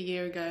coach like a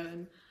year ago,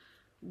 and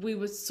we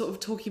were sort of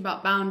talking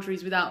about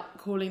boundaries without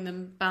calling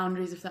them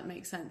boundaries, if that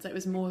makes sense. It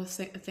was more a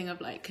thing of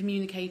like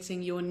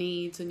communicating your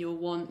needs and your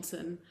wants,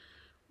 and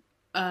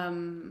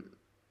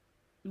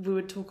we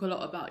would talk a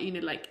lot about, you know,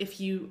 like if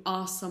you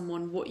ask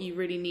someone what you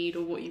really need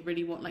or what you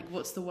really want, like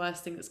what's the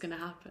worst thing that's going to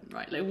happen,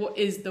 right? Like what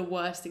is the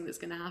worst thing that's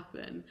going to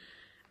happen?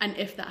 And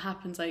if that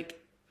happens, like,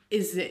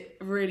 is it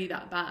really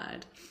that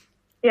bad?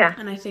 Yeah.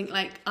 And I think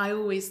like I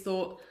always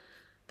thought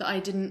that I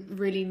didn't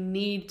really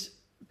need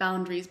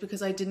boundaries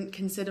because I didn't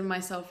consider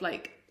myself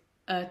like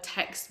a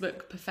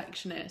textbook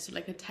perfectionist or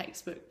like a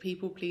textbook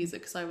people pleaser,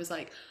 because I was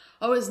like,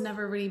 I was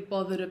never really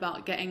bothered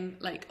about getting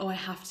like, oh, I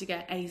have to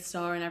get A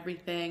star and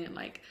everything, and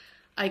like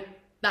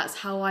that's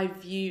how I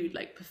viewed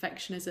like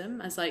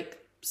perfectionism, as like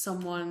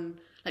someone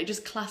like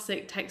just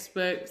classic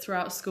textbook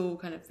throughout school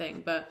kind of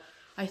thing. But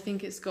I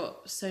think it's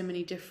got so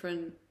many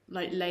different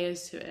like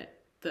layers to it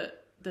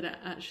that it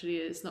actually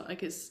is not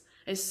like it's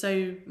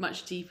so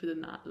much deeper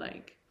than that.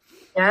 Like,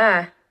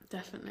 yeah,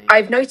 definitely.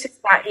 I've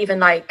noticed that even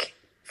like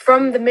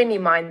from the mini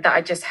mind that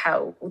I just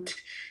held,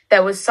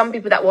 there was some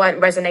people that weren't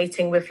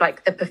resonating with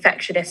like the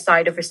perfectionist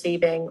side of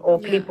receiving or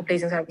people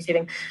pleasing side of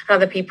receiving, and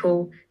other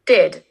people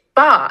did.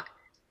 But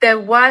there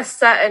were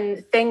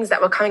certain things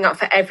that were coming up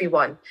for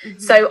everyone.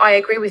 So I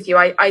agree with you.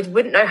 I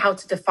wouldn't know how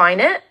to define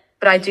it,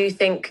 but I do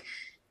think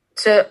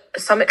to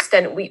some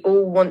extent we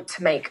all want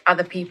to make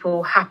other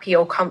people happy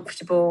or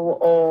comfortable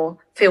or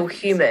feel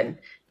human.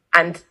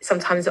 And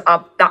sometimes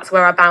that's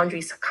where our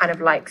boundaries kind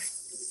of like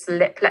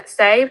slip, let's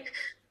say.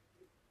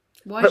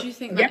 Why But do you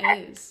think yeah, that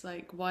is?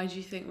 Like, why do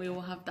you think we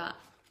all have that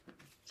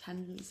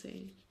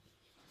tendency?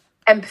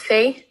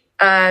 empathy,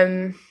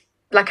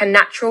 like a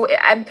natural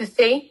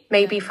empathy,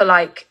 maybe Yeah. for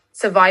like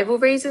survival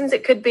reasons.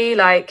 It could be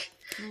like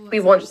Oh, we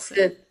that's want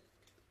interesting. to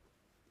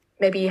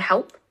maybe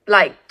help,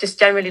 like just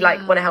generally like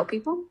want Yeah. to help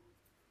people.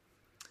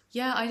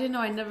 Yeah, I don't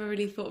know. I never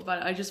really thought about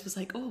it. I just was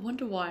like, oh, I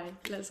wonder why.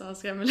 Let's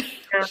ask Emily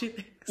what Yeah. she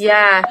thinks.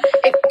 Yeah,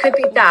 it could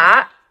be Wow.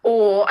 that,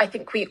 or I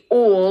think we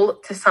all,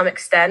 to some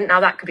extent, now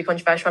that could be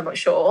controversial, I'm not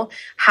sure,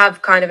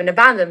 have kind of an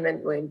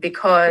abandonment wound Oh,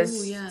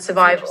 because yeah, that's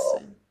survival.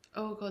 interesting.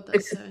 Oh, God,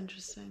 that's Because so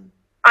interesting.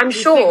 I'm Do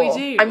you think we sure,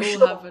 do I'm all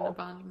sure. have an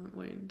abandonment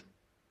wound?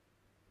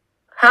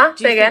 Huh?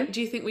 Say again?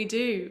 Do you think we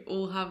do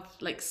all have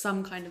like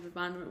some kind of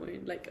abandonment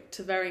wound, like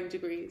to varying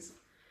degrees?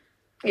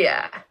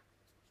 Yeah.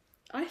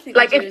 I think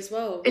we Like do if as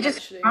well, it just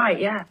actually. right,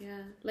 yeah.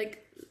 Yeah,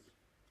 like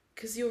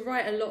because you're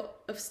right. A lot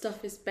of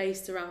stuff is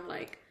based around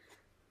like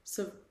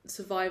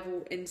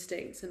survival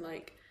instincts and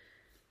like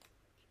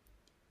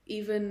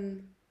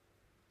even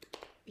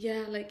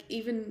yeah, like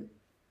even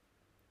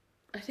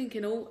I think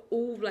in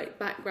all like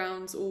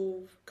backgrounds,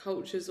 all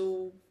cultures,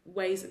 all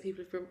ways that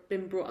people have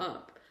been brought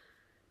up,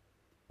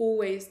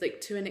 always like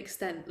to an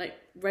extent like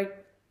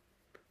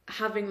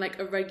having like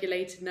a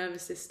regulated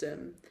nervous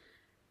system.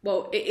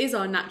 Well, it is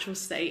our natural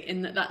state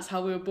in that that's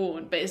how we were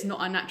born, but it's not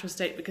our natural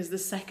state because the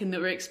second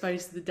that we're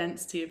exposed to the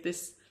density of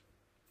this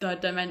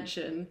third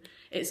dimension,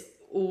 it's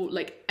all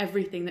like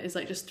everything that is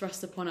like just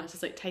thrust upon us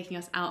is like taking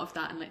us out of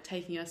that and like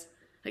taking us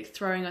like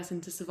throwing us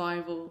into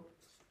survival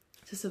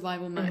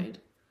mode.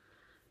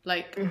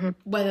 Like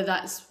whether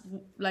that's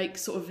like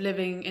sort of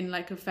living in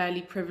like a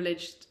fairly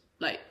privileged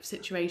like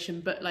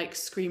situation but like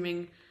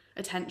screaming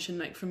attention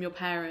like from your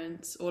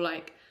parents, or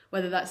like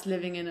whether that's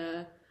living in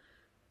a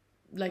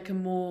like a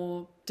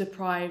more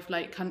deprived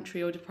like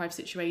country or deprived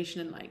situation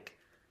and like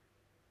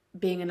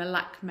being in a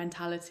lack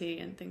mentality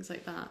and things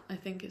like that. I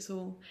think it's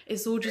all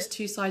just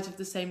two sides of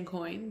the same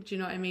coin. Do you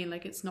know what I mean?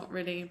 Like it's not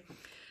really,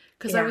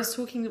 because I Yeah. was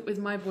talking with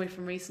my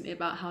boyfriend recently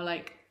about how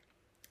like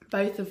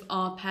both of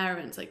our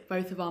parents, like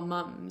both of our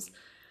mums,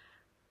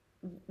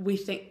 we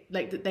think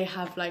like that they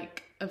have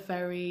like a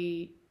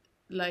very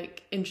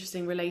like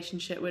interesting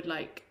relationship with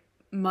like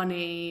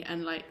money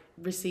and like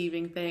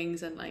receiving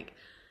things, and like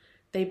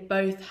they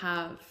both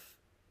have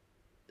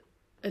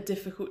a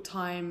difficult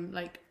time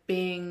like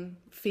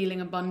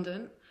feeling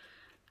abundant,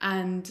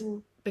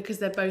 and because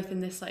they're both in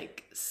this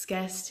like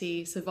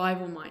scarcity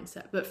survival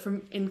mindset but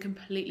from in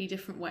completely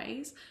different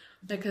ways.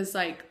 Because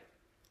like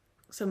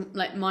so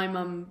like my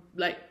mum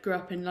like grew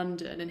up in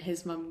London and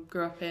his mum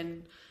grew up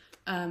in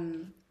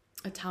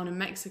a town in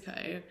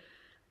Mexico,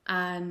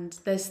 and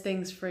there's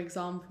things, for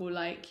example,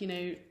 like, you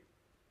know,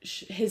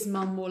 his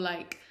mum will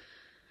like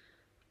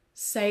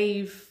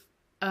save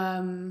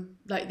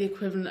like the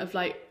equivalent of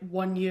like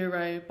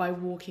 €1 by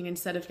walking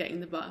instead of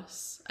getting the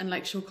bus, and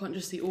like she'll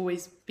consciously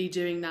always be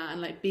doing that and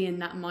like be in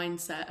that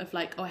mindset of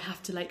like, oh, I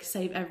have to like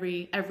save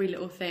every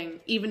little thing,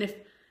 even if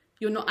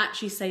you're not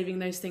actually saving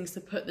those things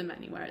to put them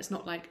anywhere. It's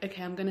not like,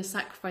 okay, I'm going to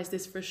sacrifice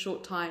this for a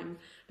short time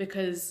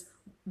because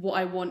what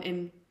I want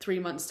in 3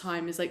 months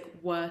time is like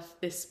worth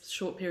this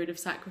short period of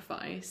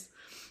sacrifice.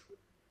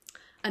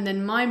 And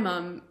then my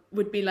mum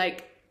would be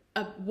like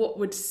what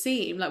would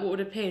seem like, what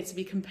would appear to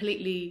be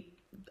completely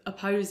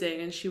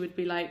opposing, and she would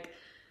be like,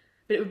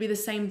 but it would be the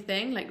same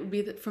thing, like it would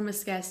be from a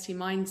scarcity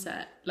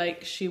mindset,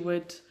 like she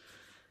would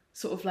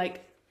sort of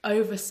like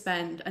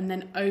overspend and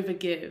then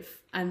overgive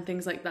and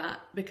things like that,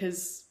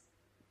 because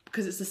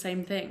it's the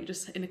same thing,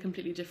 just in a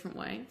completely different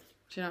way.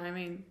 Do you know what I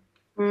mean?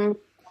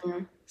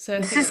 Mm-hmm. So I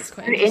This think is that's so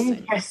quite interesting.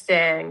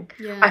 interesting.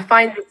 Yeah. I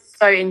find it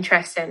so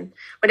interesting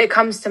when it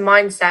comes to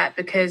mindset,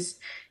 because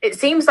it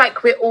seems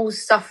like we're all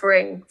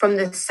suffering from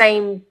the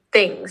same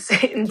things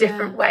in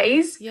different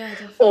ways Yeah,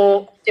 definitely.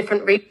 or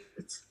different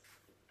reasons.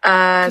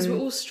 Because we're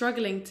all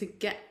struggling to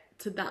get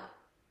to that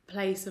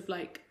place of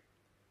like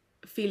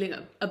feeling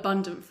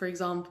abundant, for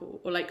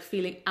example, or like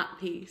feeling at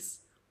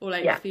peace, or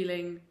like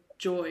feeling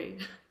joy.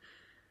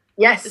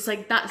 Yes. It's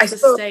like that's the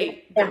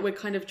state that we're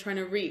kind of trying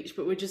to reach,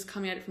 but we're just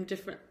coming at it from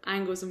different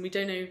angles, and we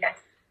don't know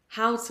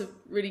how to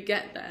really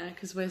get there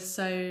because we're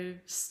so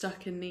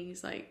stuck in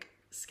these like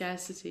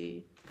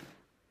scarcity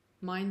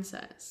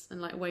mindsets and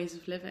like ways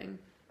of living.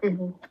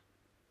 Mm-hmm.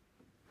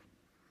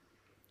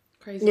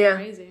 Crazy.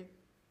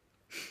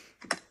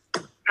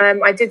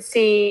 I did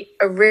see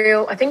a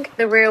reel, I think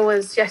the reel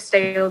was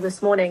yesterday or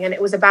this morning, and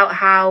it was about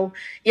how,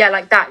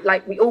 like that,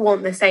 like we all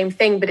want the same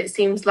thing, but it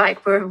seems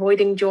like we're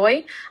avoiding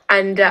joy.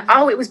 And,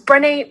 it was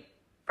Brené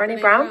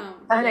Brown?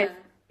 Her name?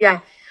 Yeah.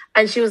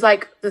 And she was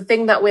like, the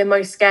thing that we're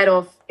most scared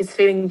of is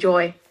feeling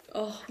joy.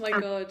 Oh my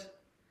God.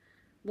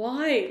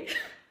 Why?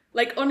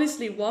 Like,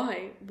 honestly,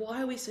 why?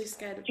 Why are we so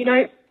scared of Do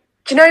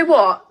you know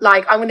what?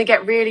 Like, I'm going to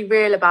get really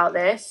real about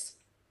this,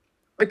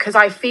 because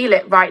I feel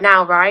it right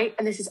now, right?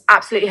 And this is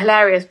absolutely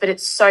hilarious, but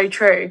it's so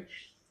true.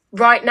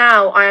 Right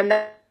now, I am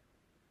the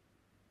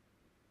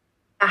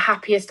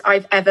happiest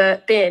I've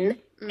ever been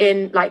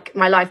in like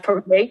my life,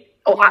 probably,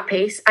 or at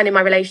peace, and in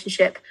my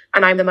relationship,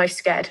 and I'm the most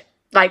scared.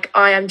 Like,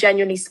 I am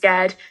genuinely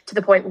scared to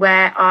the point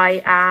where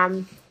I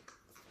am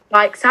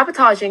like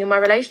sabotaging in my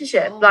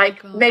relationship. Oh my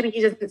Like, God. maybe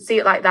he doesn't see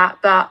it like that,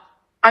 but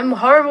I'm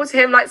horrible to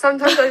him. Like,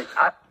 sometimes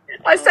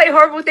I say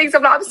horrible things.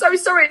 I'm like, I'm so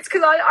sorry. It's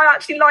because I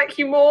actually like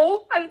you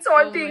more, and so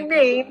I'm Oh my being God.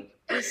 mean.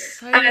 It's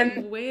so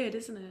Um, weird,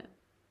 isn't it?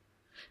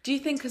 Do you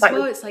think as like,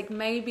 well it's like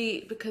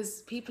maybe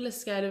because people are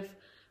scared of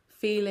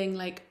feeling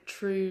like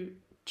true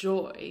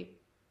joy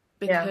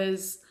yeah,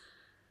 because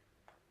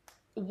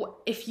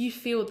if you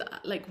feel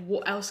that, like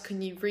what else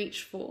can you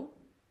reach for?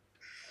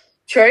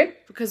 true.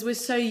 Because we're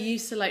so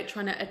used to like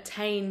trying to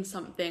attain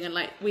something and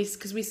like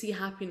because we see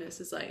happiness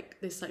as like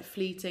this like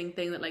fleeting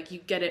thing that like you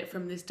get it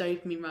from this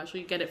dopamine rush or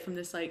you get it from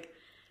this like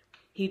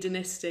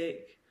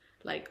hedonistic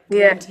like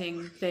Yeah,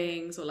 wanting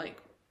things or like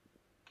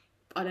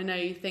I don't know,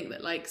 you think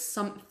that like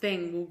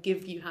something will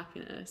give you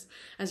happiness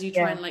as you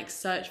try yeah, and like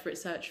search for it.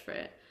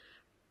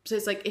 So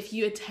it's like if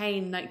you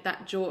attain like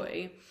that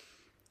joy,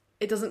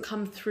 it doesn't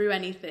come through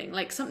anything.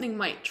 Like something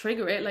might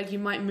trigger it, like you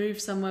might move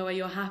somewhere where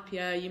you're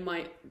happier, you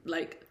might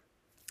like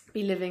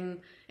be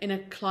living in a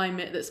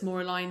climate that's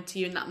more aligned to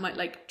you and that might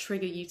like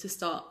trigger you to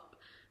start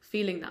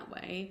feeling that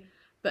way.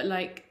 But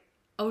like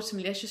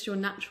ultimately it's just your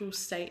natural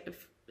state of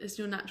it's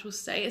your natural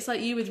state. It's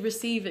like you with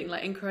receiving,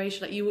 like in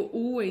Croatia, like you were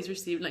always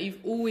receiving, like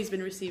you've always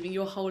been receiving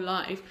your whole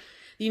life.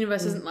 The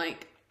universe isn't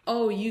like,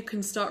 oh, you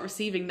can start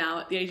receiving now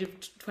at the age of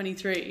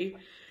 23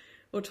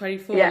 or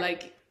 24. yeah,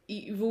 Like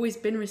you've always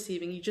been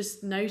receiving. You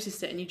just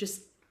notice it and you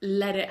just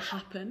let it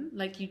happen.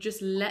 Like you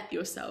just let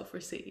yourself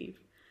receive.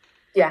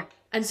 yeah.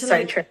 And so So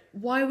like, true.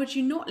 why would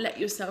you not let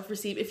yourself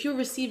receive? If you're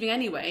receiving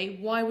anyway,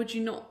 why would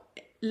you not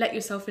let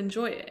yourself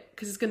enjoy it?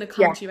 Because it's going to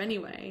come Yeah. to you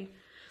anyway.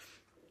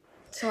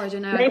 So I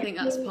don't know. I Maybe think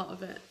that's part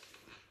of it.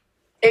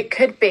 it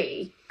could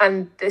be,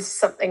 and this is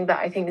something that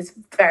I think is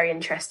very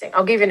interesting.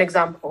 I'll give you an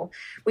example.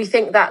 We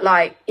think that,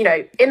 like, you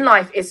know, in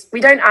life is we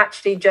don't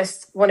actually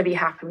just want to be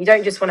happy. We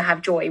don't just want to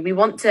have joy. We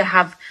want to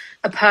have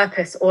a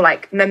purpose or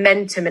like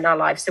momentum in our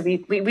lives. So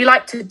we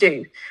like to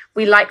do.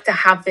 We like to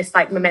have this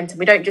like momentum.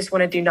 We don't just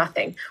want to do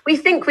nothing. We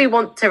think we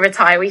want to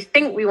retire. We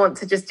think we want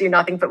to just do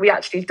nothing, but we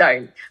actually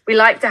don't. We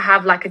like to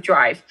have like a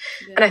drive.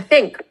 Yeah. And I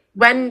think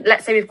when,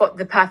 let's say we've got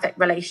the perfect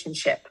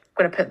relationship,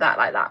 I'm going to put that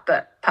like that,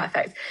 but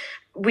perfect.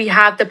 We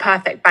have the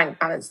perfect bank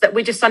balance that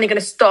we're just suddenly going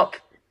to stop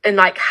and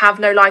like have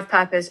no life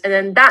purpose. And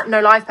then that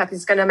no life purpose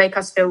is going to make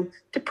us feel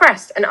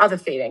depressed and other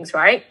feelings,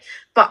 right?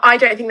 But I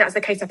don't think that's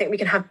the case. I think we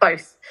can have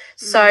both.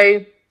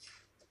 So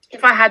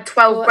if I had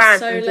 12 Well, grand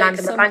so land like in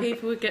the some bank,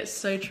 people would get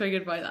so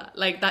triggered by that,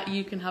 like that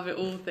you can have it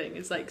all thing.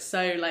 It's like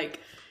so like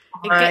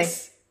I-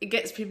 it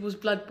gets people's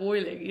blood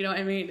boiling. You know what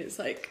I mean? It's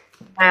like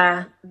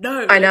yeah,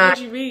 no, I like, know. what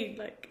do you mean?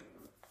 Like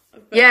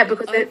Yeah,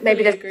 because I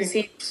maybe fully there's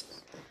agree.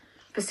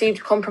 perceived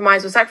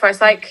compromise or sacrifice.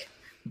 Like,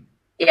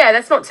 yeah,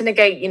 that's not to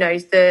negate, you know,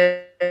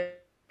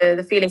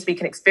 the feelings we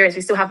can experience.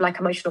 We still have like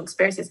emotional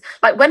experiences.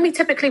 Like when we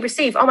typically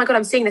receive, oh my God,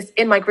 I'm seeing this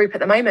in my group at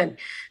the moment.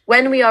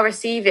 When we are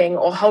receiving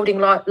or holding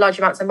large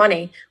amounts of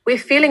money, we're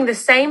feeling the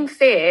same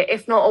fear,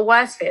 if not a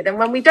worse fear, than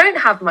when we don't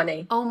have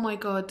money. Oh my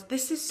God,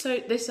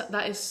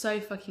 that is so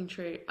fucking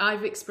true.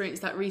 I've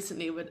experienced that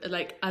recently with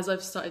like as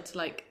I've started to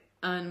like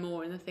earn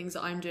more in the things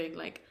that I'm doing.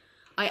 Like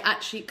I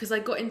actually, because I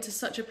got into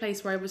such a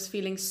place where I was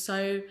feeling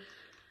so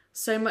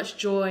much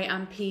joy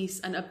and peace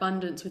and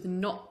abundance with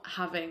not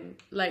having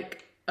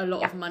like a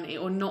lot of money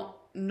or not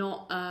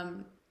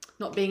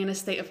being in a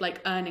state of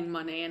like earning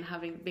money and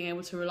being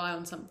able to rely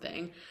on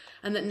something.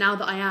 And that now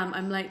that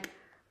I'm like,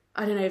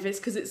 I don't know if it's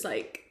because it's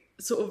like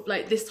sort of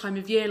like this time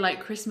of year, like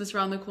Christmas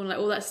around the corner, like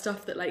all that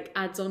stuff that like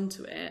adds on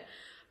to it.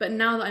 But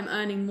now that I'm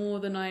earning more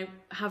than I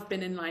have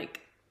been in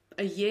like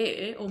a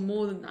year or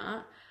more than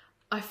that,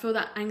 I feel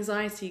that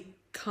anxiety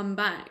come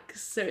back.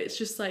 So it's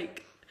just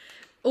like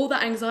all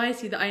that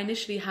anxiety that I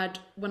initially had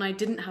when I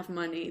didn't have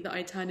money that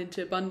I turned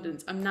into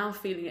abundance, I'm now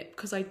feeling it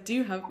because I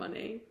do have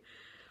money.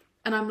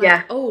 And I'm like,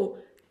 Yeah. oh,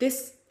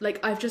 this,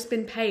 like, I've just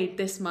been paid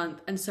this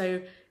month. And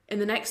so in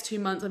the next 2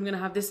 months, I'm going to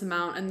have this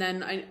amount. And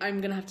then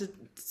I'm going to have to,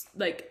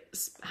 like,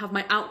 have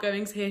my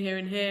outgoings here,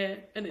 and here.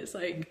 And it's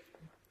like,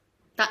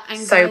 that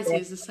anxiety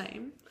weird. is the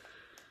same.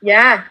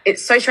 Yeah,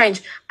 it's so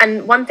strange.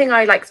 And one thing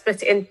I like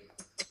split it into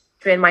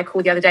in my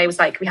call the other day was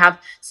like, we have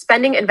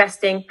spending,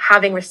 investing,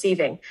 having,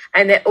 receiving.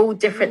 And they're all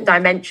different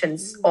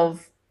dimensions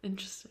of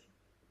Interesting.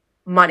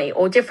 money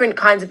or different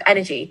kinds of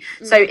energy.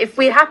 So if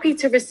we're happy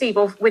to receive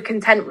or if we're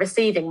content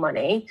receiving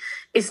money,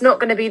 it's not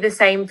going to be the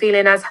same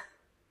feeling as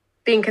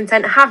being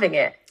content having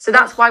it. So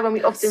that's why when we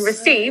that's often so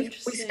receive, we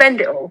interesting.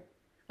 spend it all.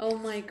 Oh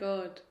my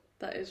God.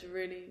 That is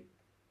really...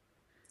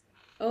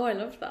 Oh, I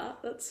love that.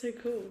 That's so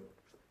cool.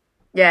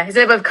 Yeah, it's a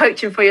little bit of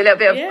coaching for you, a little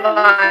bit of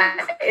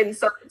Yeah.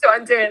 insight to what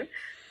I'm doing.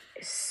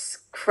 It's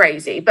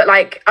crazy. But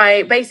like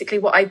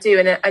what I do,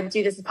 and I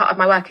do this as part of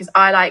my work, is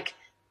I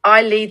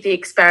lead the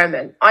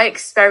experiment. I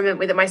experiment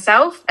with it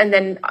myself, and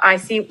then I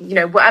see, you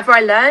know, whatever I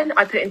learn,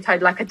 I put it into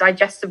like a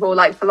digestible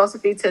like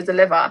philosophy to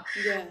deliver.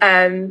 Yeah.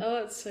 Oh,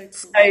 that's so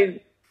cool. So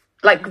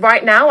like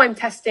right now I'm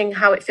testing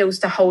how it feels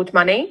to hold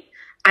money.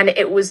 And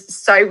it was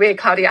so weird,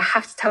 Claudia. I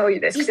have to tell you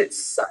this because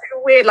it's so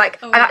weird. Like,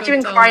 Oh I've my actually God,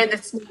 been tell crying me.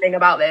 this morning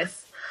about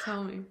this.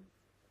 Tell me.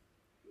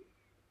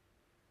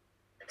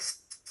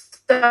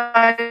 So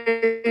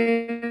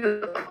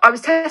I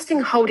was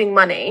testing holding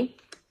money.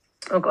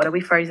 Oh God, are we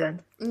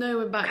frozen? No,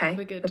 we're back. Okay,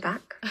 We're good. we're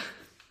back.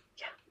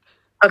 Yeah.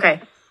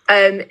 Okay.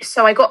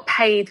 So I got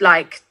paid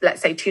like,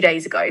 let's say 2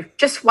 days ago,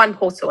 just one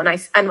portal.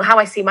 And how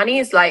I see money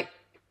is like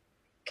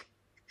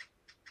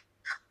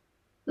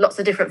lots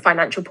of different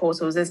financial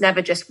portals. There's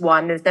never just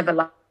one. There's never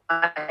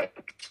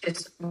like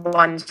just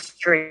one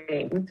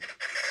stream.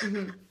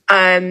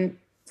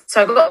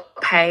 So I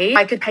got paid.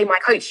 I could pay my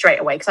coach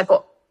straight away because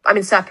I'm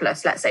in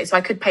surplus, let's say. So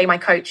I could pay my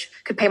coach,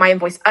 could pay my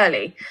invoice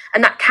early.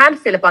 And that can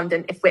feel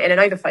abundant if we're in an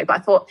overflow. But I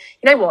thought,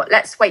 you know what,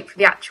 let's wait for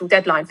the actual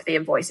deadline for the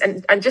invoice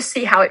and just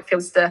see how it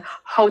feels to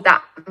hold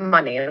that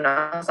money. And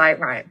I was like,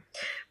 right,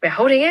 we're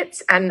holding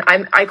it. And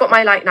I got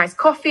my like nice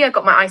coffee. I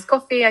got my iced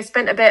coffee. I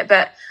spent a bit.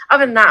 But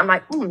other than that, I'm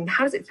like,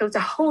 how does it feel to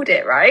hold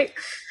it, right?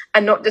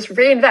 And not just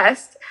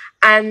reinvest.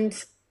 And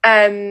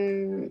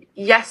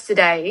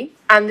yesterday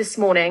and this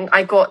morning,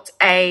 I got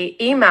a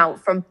email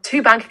from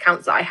 2 bank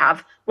accounts that I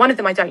have. One of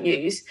them I don't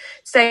use,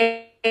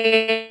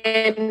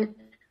 saying,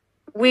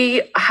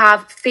 we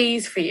have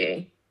fees for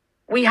you.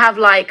 We have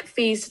like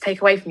fees to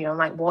take away from you. I'm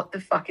like, what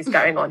the fuck is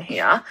going on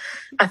here?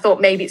 I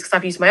thought maybe it's because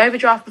I've used my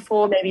overdraft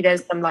before. Maybe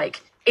there's some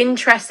like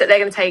interest that they're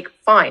going to take.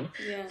 Fine.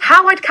 Yeah.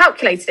 How I'd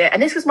calculated it,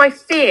 and this was my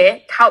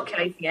fear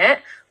calculating it,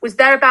 was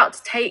they're about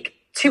to take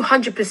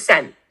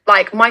 200%.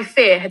 Like my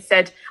fear had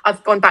said,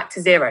 I've gone back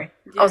to 0.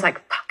 Yeah. I was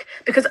like, fuck.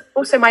 Because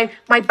also my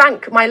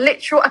bank, my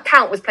literal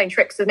account was playing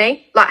tricks with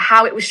me, like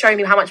how it was showing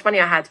me how much money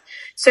I had.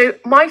 So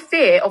my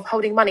fear of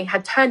holding money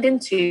had turned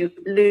into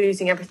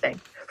losing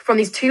everything from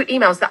these 2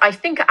 emails that I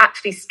think are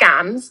actually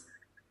scams.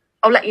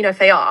 I'll let you know if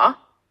they are.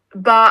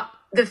 But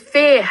the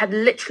fear had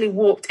literally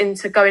walked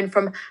into going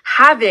from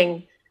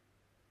having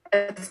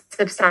a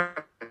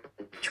substantial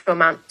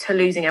amount to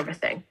losing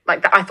everything.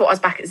 Like that, I thought I was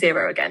back at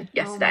 0 again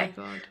yesterday.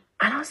 Oh my God.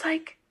 And I was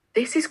like,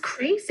 this is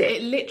crazy.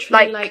 It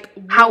literally like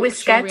how we're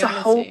scared to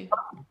hold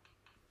on.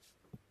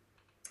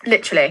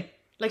 Literally.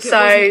 Like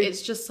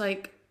it's just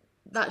like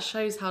that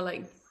shows how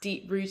like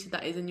deep rooted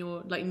that is in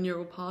your like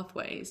neural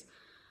pathways.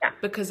 Yeah.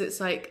 Because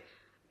it's like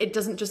it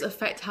doesn't just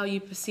affect how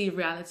you perceive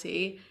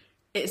reality.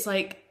 It's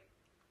like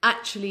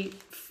actually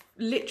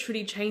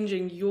literally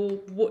changing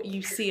what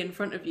you see in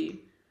front of you.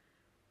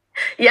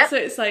 Yeah. So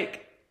it's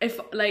like if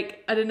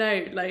like I don't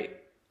know,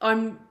 like I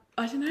don't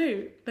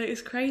know, like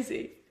it's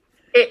crazy.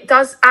 It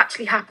does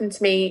actually happen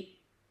to me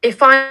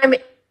if I'm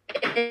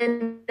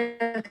in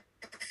a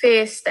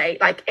fear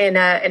state, like in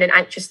an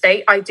anxious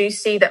state. I do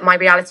see that my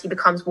reality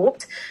becomes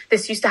warped.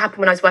 This used to happen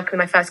when I was working with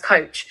my first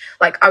coach.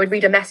 Like I would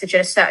read a message in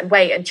a certain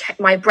way and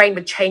my brain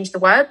would change the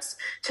words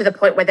to the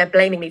point where they're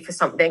blaming me for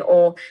something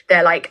or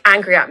they're like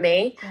angry at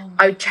me.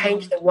 I would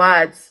change the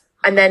words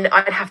and then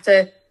I'd have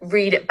to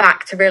read it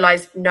back to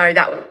realize, no,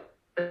 that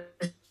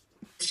was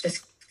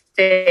just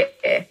fear.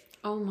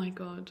 Oh my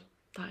God,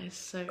 that is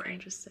so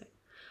interesting.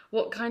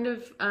 What kind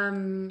of,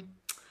 hang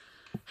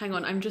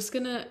on, I'm just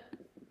gonna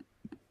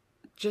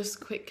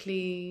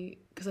quickly,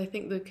 because I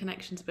think the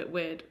connection's a bit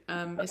weird.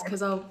 It's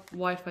because our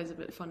Wi-Fi's a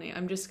bit funny.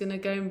 I'm just gonna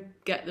go and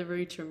get the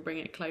router and bring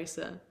it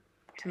closer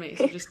to me.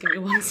 So just give me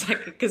 1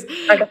 second, because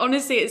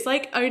honestly, it's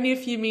like only a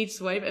few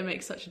meters away, but it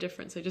makes such a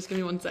difference. So just give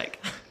me 1 sec.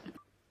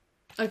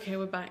 Okay,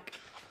 we're back.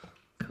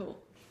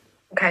 Cool.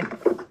 Okay.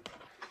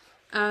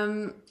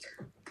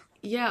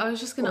 Yeah, I was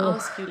just gonna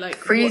ask you, like,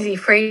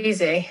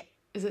 freezy.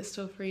 Is it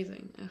still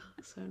freezing? Ugh,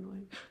 so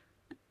annoying.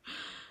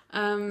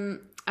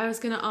 I was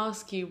going to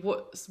ask you,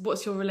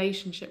 what's your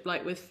relationship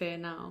like with fear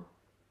now?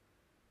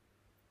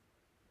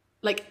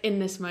 Like, in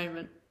this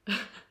moment.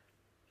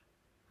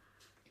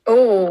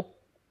 Oh.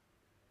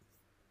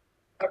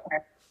 Okay.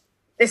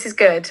 This is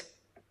good.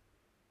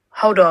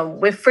 Hold on.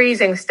 We're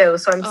freezing still,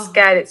 so I'm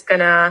scared it's going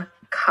to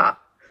cut.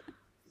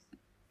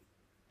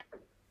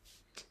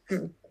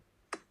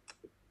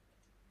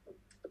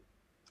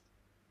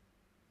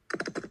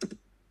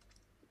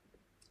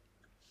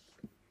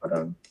 Hold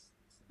on.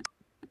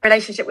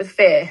 Relationship with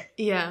fear.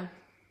 Yeah.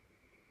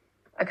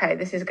 Okay,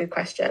 this is a good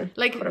question.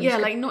 Like, yeah,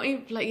 like not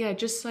even like, yeah,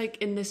 just like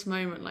in this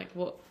moment, like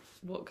what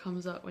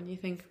comes up when you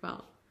think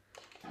about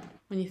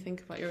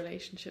your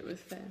relationship with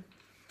fear.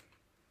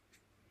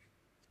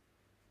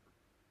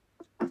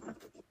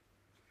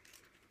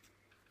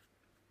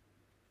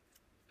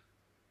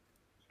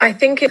 I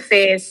think it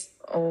fears.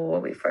 Oh, are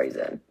we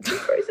frozen? Are we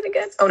frozen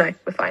again? Oh no,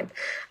 we're fine.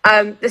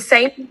 The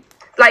same.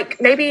 Like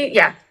maybe,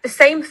 yeah, the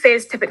same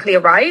fears typically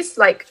arise.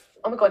 Like,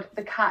 oh my God,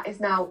 the cat is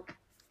now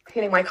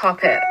peeling my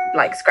carpet,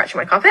 like scratching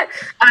my carpet.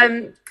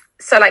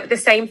 So like the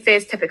same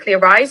fears typically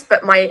arise,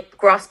 but my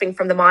grasping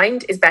from the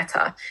mind is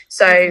better.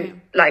 So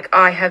like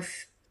I have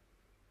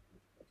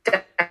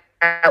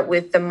dealt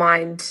with the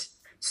mind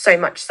so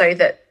much so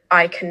that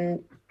I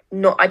can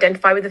not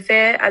identify with the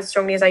fear as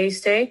strongly as I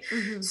used to.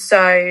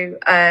 So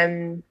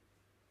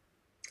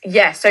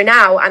yeah, so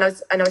now, and I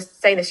was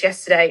saying this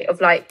yesterday,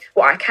 of like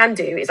what I can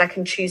do is I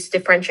can choose to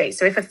differentiate.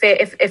 So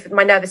if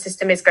my nervous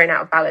system is going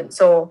out of balance,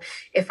 or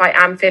if I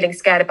am feeling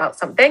scared about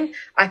something,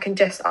 I can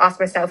just ask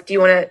myself, do you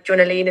want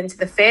to lean into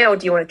the fear, or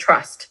do you want to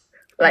trust?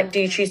 Like,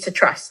 do you choose to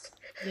trust?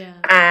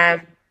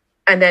 Yeah.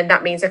 And then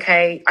that means,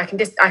 okay, I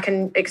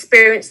can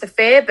experience the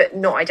fear but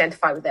not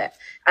identify with it,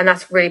 and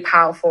that's a really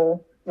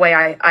powerful way.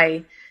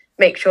 I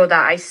make sure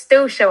that I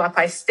still show up,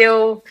 I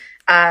still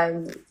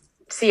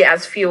see it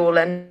as fuel,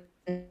 and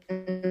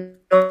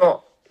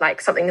not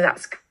like something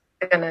that's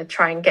gonna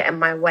try and get in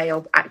my way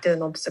or act as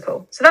an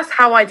obstacle. So that's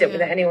how I deal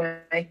with it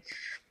anyway.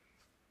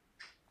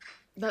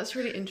 That's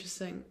really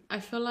interesting. I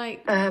feel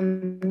like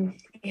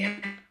yeah.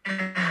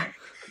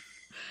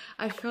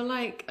 I feel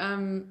like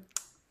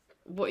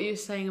what you're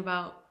saying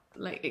about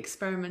like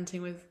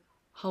experimenting with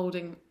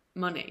holding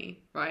money,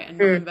 right, and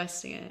not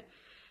investing it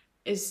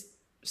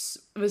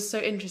was so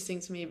interesting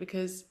to me,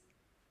 because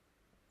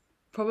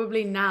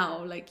probably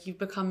now like you've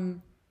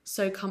become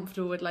so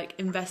comfortable with like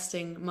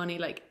investing money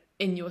like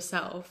in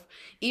yourself,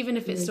 even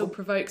if it still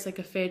provokes like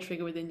a fear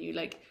trigger within you,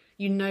 like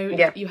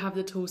you have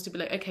the tools to be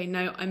like, okay,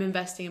 no, I'm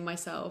investing in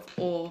myself,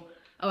 or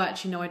oh,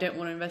 actually no, I don't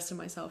want to invest in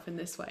myself in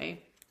this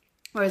way.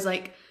 Whereas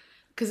like,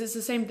 because it's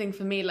the same thing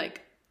for me,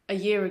 like a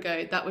year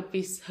ago that would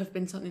have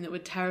been something that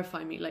would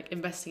terrify me, like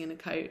investing in a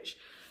coach.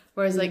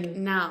 Whereas like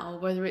now,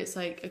 whether it's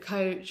like a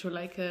coach, or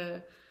like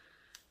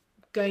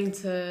going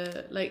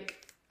to like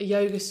a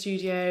yoga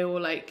studio, or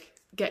like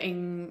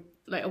getting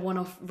like a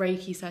one-off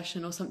Reiki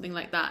session or something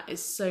like that,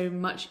 is so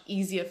much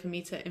easier for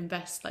me to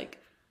invest like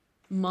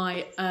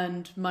my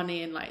earned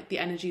money and like the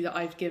energy that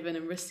I've given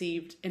and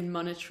received in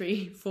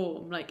monetary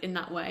form, like in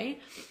that way.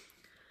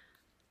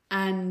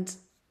 And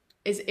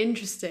it's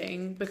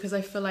interesting because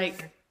I feel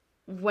like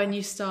when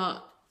you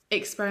start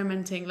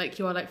experimenting, like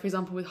you are, like for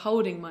example with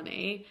holding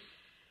money,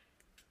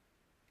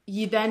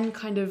 you then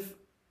kind of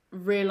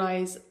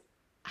realize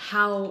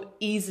how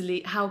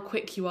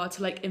quick you are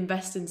to like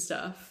invest in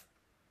stuff,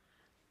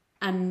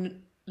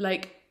 and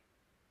like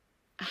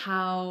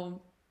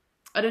how,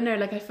 I don't know,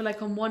 like I feel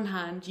like on one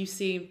hand you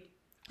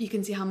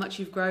can see how much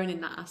you've grown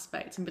in that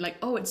aspect and be like,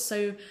 oh, it's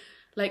so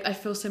like I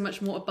feel so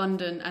much more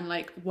abundant and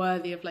like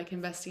worthy of like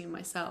investing in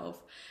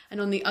myself.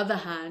 And on the other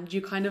hand,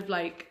 you kind of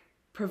like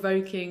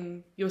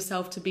provoking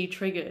yourself to be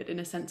triggered in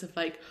a sense of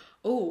like,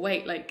 oh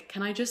wait, like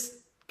am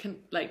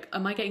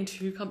I getting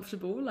too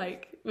comfortable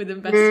like with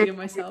investing in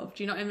myself?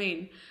 Do you know what I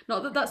mean?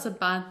 Not that that's a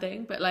bad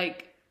thing, but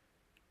like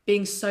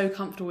being so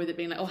comfortable with it,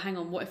 being like, oh hang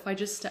on, what if I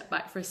just step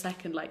back for a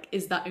second, like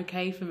is that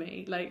okay for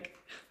me? Like,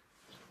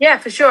 yeah,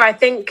 for sure. I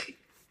think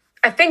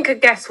I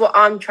guess what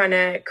I'm trying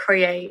to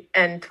create,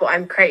 and what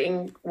I'm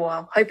creating,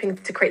 well, hoping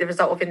to create the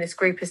result of in this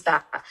group, is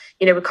that,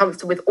 you know, we're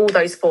comfortable with all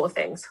those four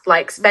things,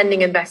 like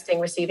spending,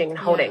 investing, receiving, and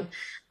holding.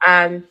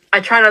 I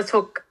try not to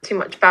talk too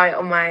much about it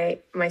on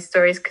my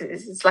stories,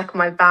 because it's like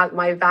my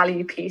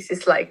value piece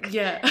is like,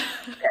 they're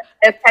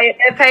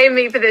paying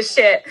me for this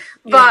shit.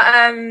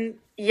 But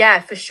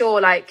yeah, for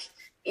sure. Like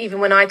even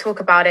when I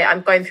talk about it,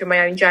 I'm going through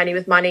my own journey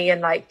with money,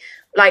 and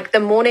like the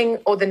morning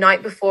or the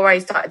night before I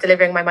started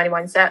delivering my money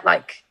mindset,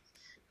 like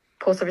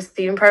Pulse of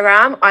Receiving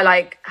program, I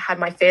like had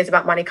my fears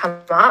about money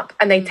come up,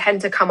 and they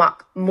tend to come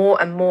up more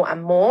and more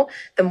and more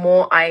the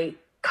more I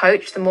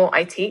coach, the more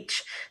I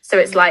teach. So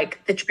it's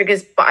like the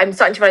triggers, but I'm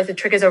starting to realize the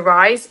triggers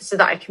arise so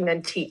that I can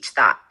then teach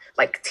that,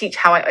 like teach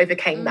how I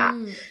overcame that.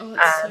 Oh,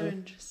 that's so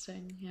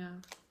interesting. Yeah.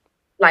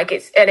 Like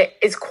it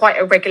is quite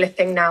a regular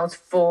thing now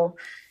for,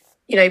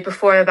 you know,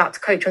 before I'm about to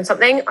coach on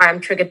something, I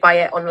am triggered by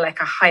it on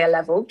like a higher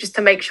level, just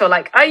to make sure,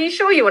 like, are you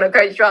sure you want to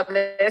coach about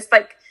this?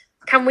 Like,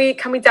 can we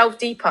delve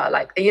deeper?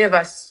 Like the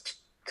universe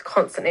is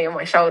constantly on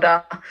my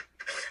shoulder.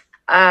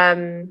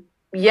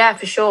 Yeah,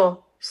 for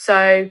sure.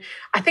 So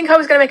I think I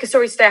was going to make a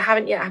story today. I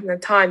haven't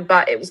had time,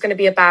 but it was going to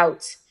be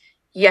about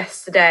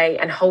yesterday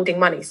and holding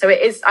money. So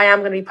I am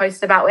going to be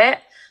posting about it.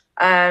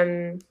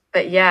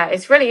 But yeah,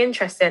 it's really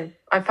interesting.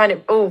 I find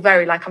it all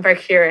very, like, I'm very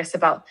curious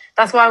about,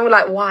 that's why I'm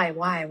like,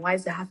 why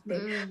is it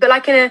happening? But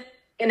like in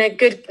a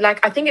good,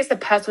 like, I think it's the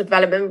personal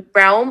development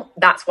realm.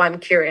 That's why I'm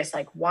curious,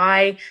 like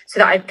why, so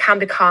that I can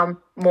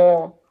become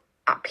more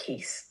at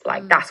peace.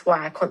 Like that's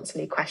why I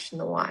constantly question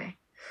the why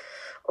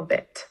of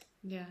it.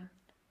 Yeah,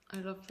 I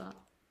love that.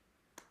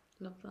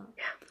 Yeah.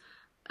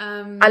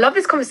 I love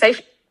this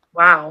conversation.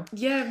 Wow.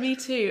 Yeah, me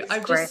too.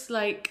 I'm great. Just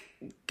like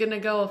gonna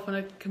go off on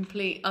a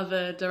complete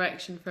other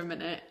direction for a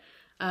minute,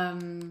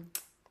 and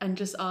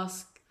just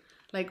ask,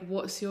 like,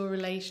 what's your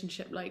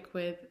relationship like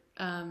with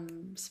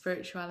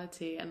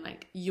spirituality, and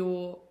like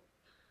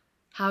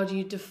how do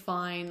you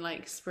define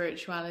like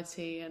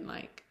spirituality, and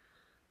like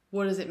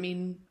what does it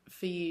mean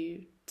for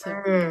you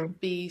to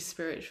be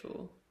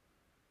spiritual?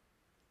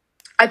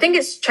 I think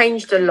it's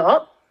changed a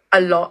lot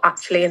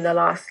actually in the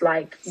last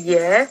like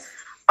year.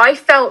 I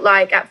felt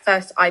like at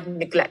first I'd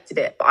neglected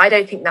it, but I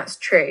don't think that's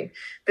true,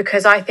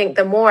 because I think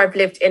the more I've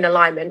lived in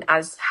alignment,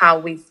 as how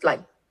we've like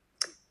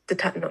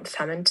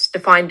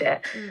defined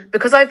it,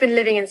 because I've been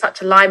living in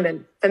such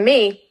alignment, for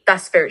me,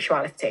 that's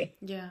spirituality.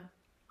 Yeah.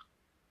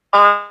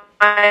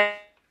 I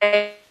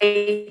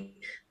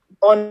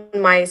on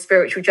my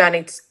spiritual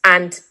journey.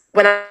 And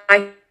when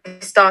I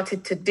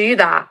started to do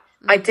that,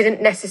 I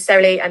didn't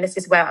necessarily, and this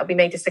is where we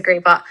may disagree,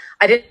 but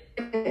I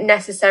didn't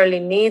necessarily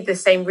need the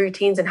same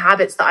routines and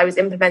habits that I was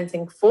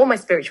implementing for my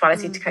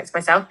spirituality to connect to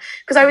myself,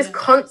 because I was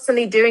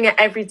constantly doing it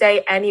every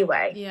day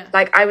anyway. Yeah.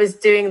 Like I was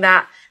doing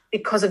that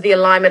because of the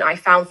alignment I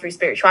found through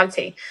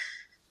spirituality.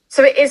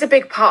 So it is a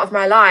big part of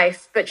my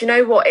life, but you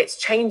know what? It's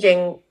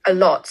changing a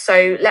lot.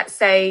 So let's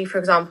say, for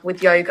example,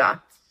 with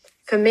yoga,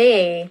 for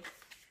me,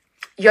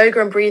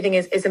 yoga and breathing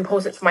is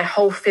important for my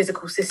whole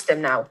physical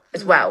system now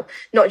as well.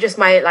 Not just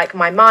my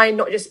mind,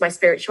 not just my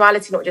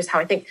spirituality, not just how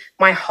I think,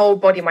 my whole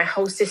body, my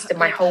whole system,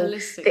 my whole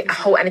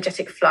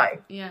energetic flow.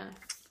 Yeah.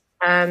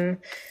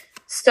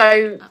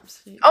 So,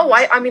 absolutely.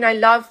 I mean, I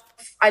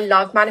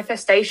love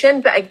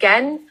manifestation, but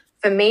again,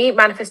 for me,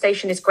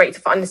 manifestation is great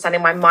for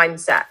understanding my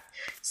mindset.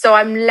 So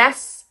I'm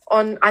less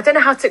on, I don't know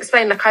how to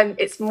explain,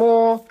 it's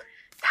more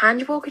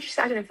tangible. Could you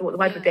say? I don't know what the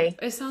word would be.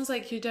 It sounds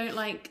like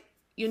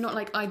you're not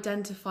like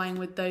identifying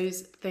with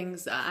those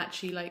things that are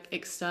actually like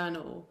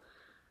external,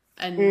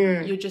 and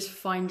you're just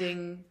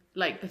finding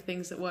like the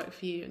things that work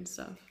for you and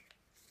stuff.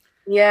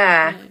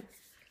 Yeah.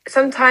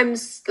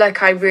 Sometimes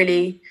like I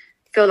really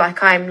feel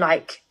like I'm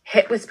like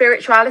hit with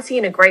spirituality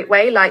in a great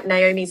way, like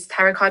Naomi's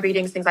tarot card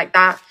readings, things like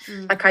that.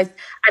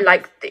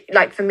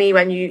 Like for me,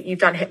 when you've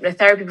done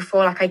hypnotherapy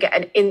before, like I get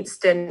an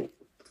instant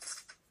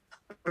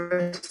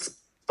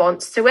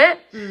response to it,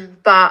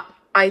 but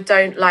I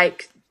don't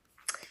like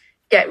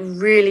get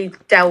really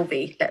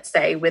delvey, let's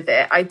say, with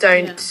it. I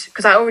don't,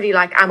 because I already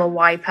like am a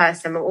why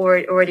person. I'm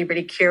already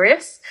really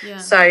curious.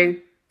 So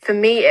for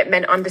me, it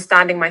meant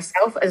understanding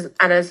myself,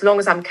 as long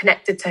as I'm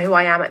connected to who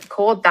I am at the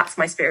core, that's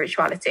my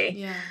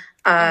spirituality.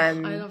 I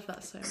love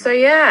that so much. So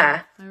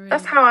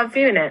that's how I'm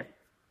viewing it.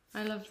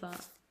 I love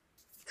that.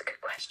 It's a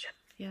good question.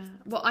 Yeah.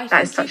 Well, I think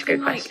that is such a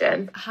good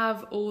question.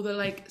 Have all the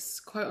like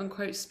quote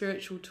unquote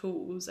spiritual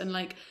tools and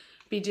like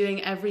be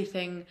doing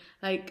everything,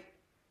 like,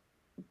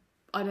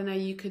 I don't know,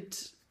 you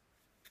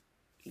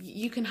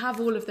can have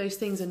all of those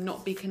things and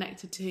not be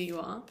connected to who you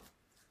are.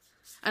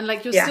 And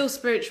like you're still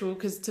spiritual,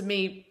 because to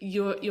me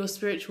you're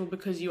spiritual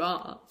because you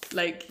are.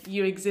 Like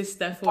you exist,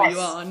 therefore you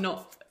are,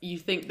 not you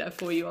think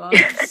therefore you are.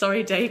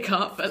 Sorry,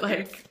 Descartes, but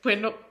like we're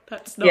not,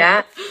 that's not.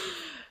 Yeah.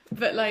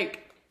 But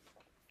like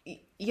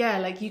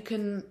like you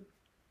can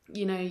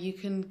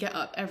get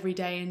up every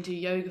day and do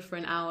yoga for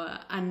an hour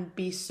and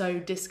be so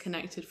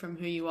disconnected from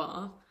who you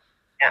are.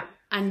 Yeah.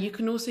 And you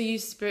can also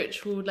use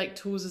spiritual like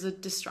tools as a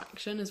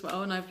distraction as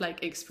well. And I've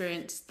like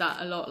experienced that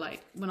a lot,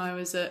 like when I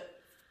was at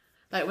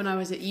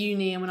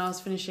uni and when I was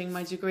finishing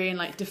my degree and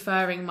like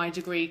deferring my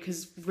degree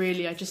because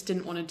really I just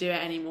didn't want to do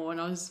it anymore. And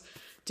I was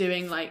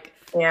doing like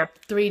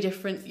 3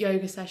 different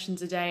yoga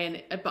sessions a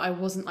day, but I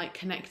wasn't like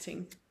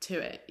connecting to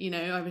it. You know,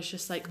 I was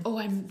just like,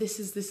 oh, this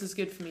is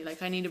good for me.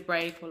 Like I need a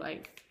break, or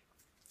like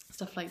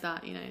stuff like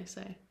that. You know,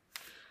 so.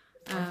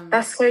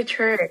 That's so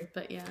true.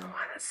 But yeah,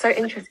 that's so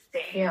interesting to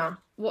hear.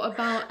 What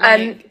about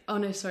like? Oh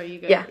no, sorry, you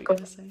go. Yeah, go.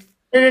 Say?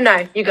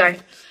 No, you go.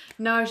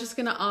 No, I was just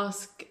gonna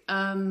ask,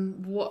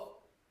 what?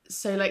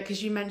 So like,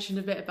 because you mentioned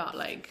a bit about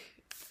like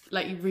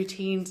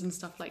routines and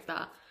stuff like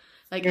that.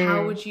 Like,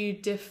 how would you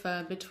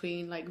differ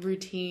between like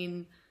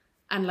routine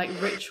and like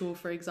ritual,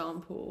 for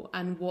example?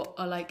 And what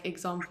are like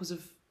examples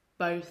of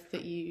both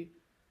that you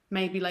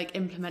maybe like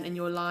implement in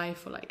your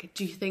life, or like,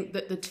 do you think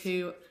that the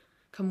two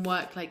can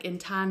work like in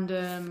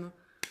tandem,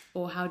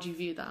 or how do you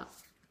view that?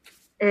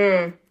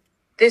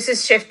 This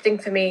is shifting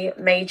for me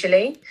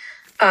majorly.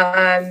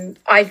 I'm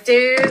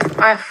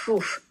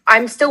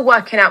still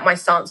working out my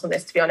stance on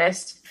this, to be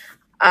honest,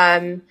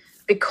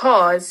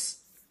 because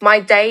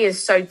my day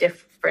is so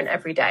different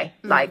every day.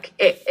 Like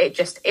it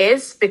just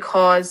is,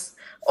 because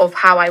of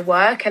how I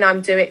work and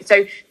I'm doing.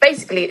 So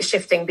basically it's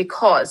shifting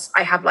because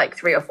I have like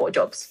 3 or 4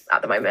 jobs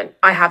at the moment.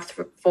 I have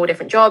 4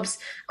 different jobs.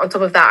 On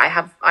top of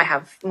that, I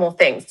have more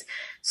things.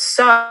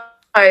 So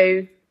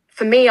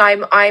for me,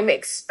 I'm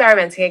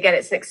experimenting. Again,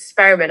 it's an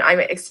experiment. I'm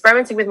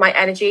experimenting with my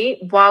energy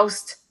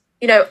whilst,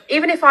 you know,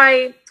 even if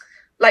I,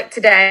 like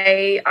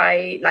today,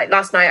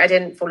 last night I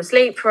didn't fall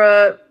asleep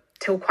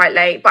till quite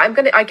late, but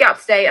I get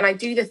up today and I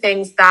do the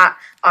things that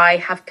I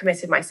have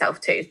committed myself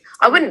to.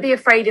 I wouldn't be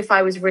afraid if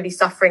I was really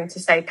suffering to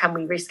say, can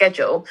we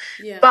reschedule?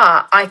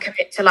 But I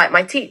commit to like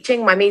my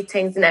teaching, my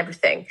meetings and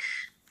everything.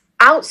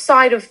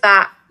 Outside of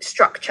that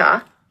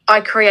structure,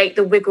 I create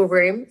the wiggle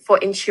room for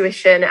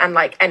intuition and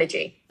like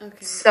energy.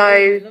 Okay. So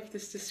I love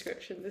this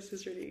description. This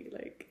is really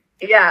like...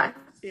 Yeah.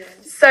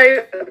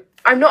 So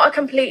I'm not a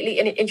completely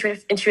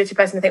intuitive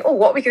person to think, oh,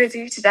 what are we going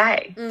to do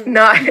today?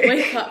 No.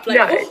 Wake up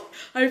like,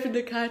 open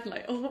the curtain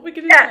like, oh, what are we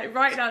going to do like,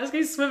 right now? Let's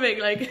go swimming.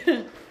 Like,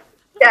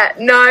 yeah,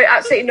 no,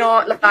 absolutely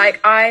not.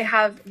 Like I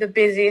have the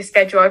busiest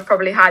schedule I've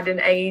probably had in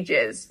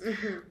ages.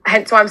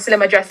 Hence why I'm still in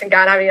my dressing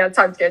gown. I haven't had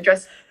time to get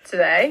dressed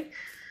today.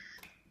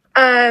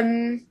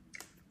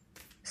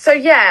 So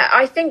yeah,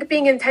 I think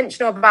being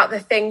intentional about the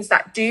things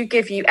that do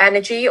give you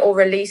energy or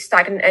release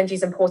stagnant energy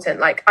is important.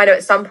 Like I know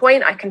at some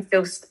point I can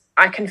feel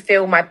I can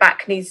feel my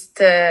back needs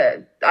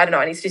to, I don't know,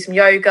 I need to do some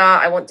yoga.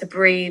 I want to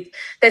breathe.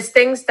 There's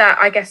things that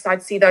I guess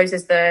I'd see those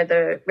as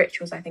the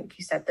rituals. I think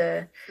you said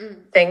the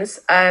things,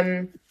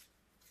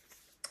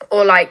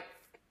 or like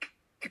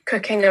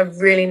cooking a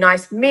really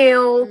nice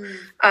meal.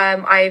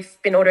 I've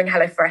been ordering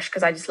HelloFresh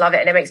because I just love it,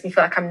 and it makes me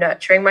feel like I'm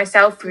nurturing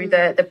myself through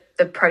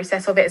the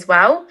process of it as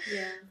well.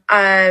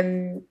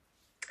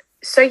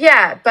 So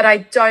yeah, but I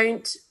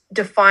don't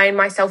define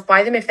myself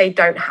by them if they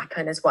don't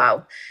happen as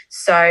well.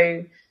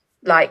 So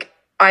like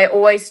I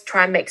always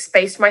try and make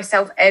space for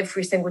myself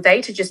every single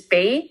day to just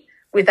be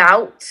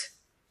without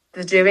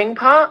the doing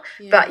part.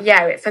 But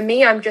yeah, for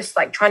me, I'm just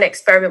like trying to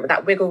experiment with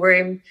that wiggle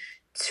room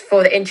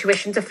for the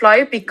intuition to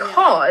flow,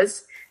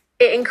 because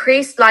it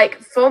increased, like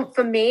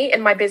for me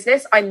in my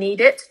business, I need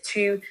it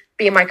to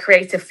be in my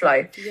creative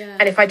flow.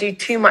 And if I do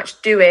too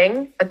much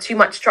doing and too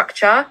much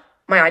structure,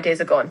 my ideas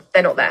are gone.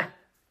 They're not there.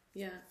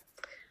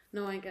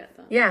 No, I get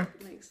that.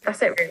 Makes sense.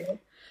 That's it really.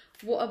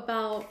 What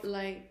about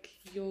like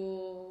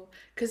your,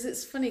 because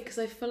it's funny because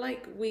I feel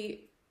like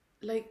we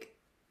like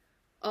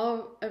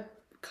our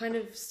kind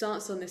of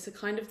stance on this are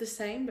kind of the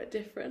same but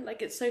different.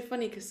 Like it's so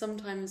funny because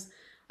sometimes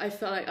I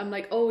feel like I'm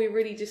like, oh, we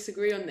really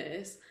disagree on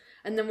this,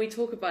 and then we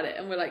talk about it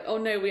and we're like, oh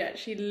no, we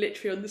actually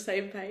literally on the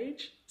same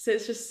page. So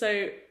it's just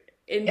so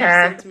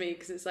interesting to me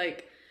because it's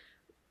like,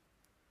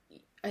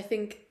 I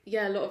think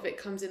a lot of it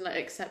comes in like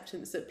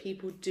acceptance that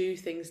people do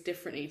things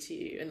differently to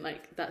you, and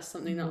like that's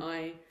something that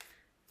I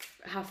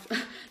have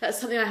that's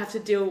something I have to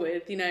deal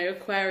with, you know,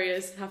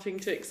 Aquarius having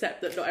to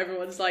accept that not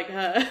everyone's like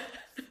her.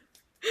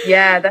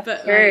 That's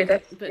but, true.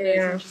 Like, but no,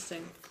 it's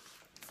interesting.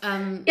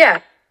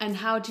 And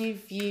how do you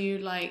view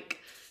like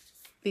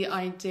the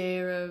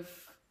idea of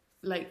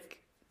like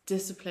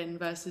discipline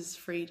versus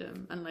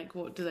freedom, and like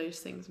what do those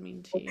things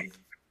mean to you?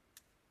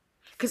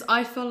 Because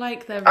I feel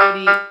like they're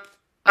really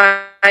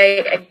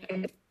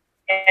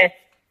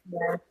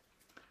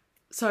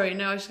Sorry,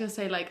 no, I was just gonna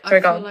say like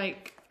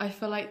I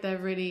feel like they're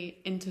really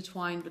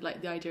intertwined with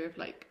like the idea of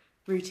like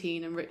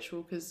routine and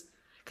ritual, because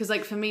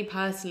like for me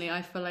personally,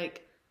 I feel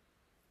like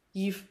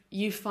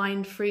you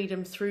find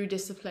freedom through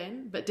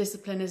discipline, but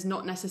discipline is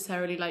not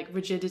necessarily like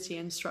rigidity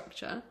and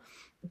structure.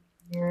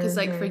 Because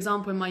like for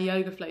example in my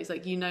yoga flows,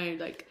 like, you know,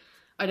 like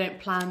I don't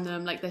plan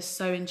them, like they're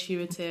so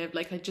intuitive,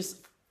 like I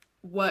just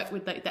work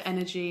with like the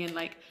energy, and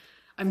like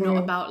I'm not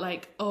about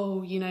like,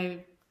 oh, you know,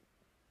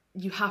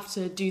 you have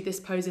to do this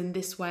pose in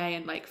this way,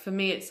 and like for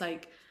me it's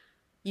like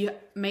you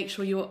make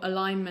sure your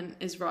alignment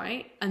is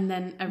right, and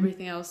then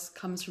everything else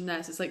comes from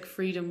there. So it's like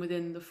freedom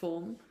within the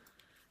form.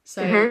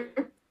 So I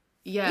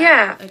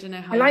don't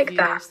know how I like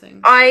that. Those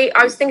things. I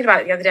was thinking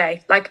about it the other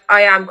day. Like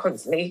I am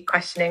constantly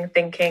questioning,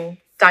 thinking,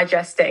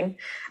 digesting.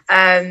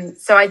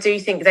 So I do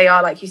think they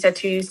are, like you said,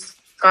 two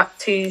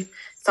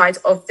sides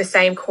of the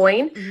same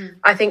coin.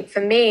 I think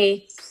for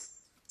me,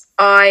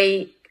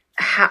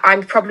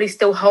 I'm probably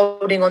still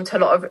holding on to a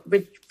lot of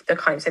I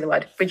can't even say the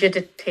word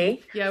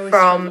rigidity.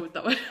 From with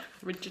that word.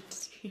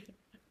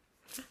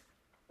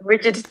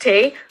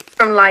 rigidity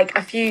from like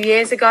a few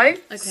years ago.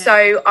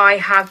 So I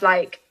have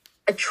like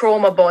a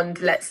trauma bond,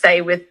 let's say,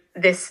 with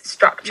this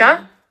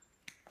structure,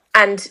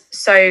 and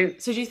so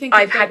do you think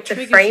I've had to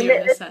frame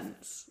it in a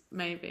sense,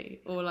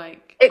 maybe, or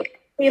like it could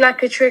be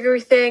like a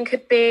triggery thing,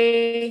 could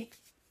be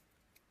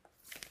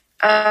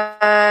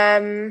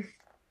maybe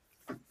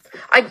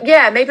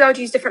I would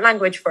use different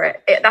language for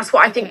it. That's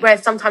what I think, where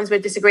sometimes we're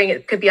disagreeing,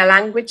 it could be a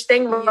language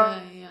thing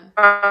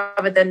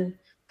rather than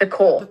the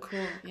core.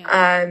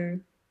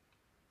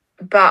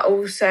 But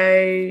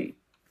also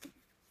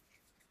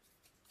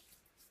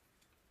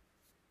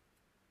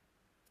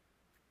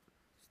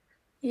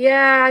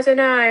I don't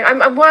know.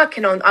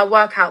 I'll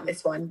work out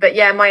this one. But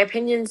my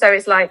opinion, so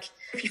it's like,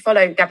 if you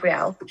follow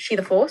Gabrielle, She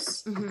the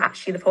Force, at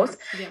She the Force,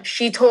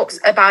 she talks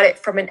about it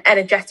from an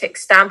energetic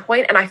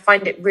standpoint, and I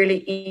find it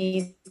really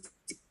easy.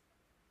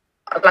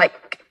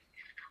 Like,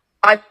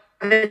 I've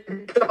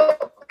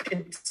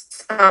adopted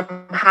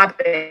some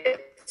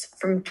habits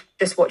from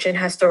just watching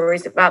her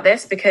stories about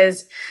this,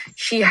 because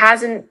she's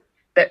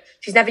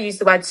never used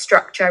the word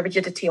structure,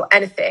 rigidity, or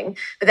anything.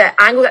 But the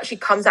angle that she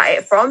comes at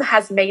it from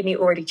has made me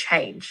already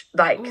change,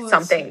 like,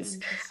 some things,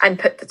 and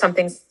put some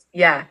things,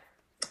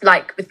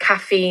 like with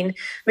caffeine,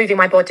 moving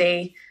my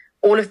body,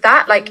 all of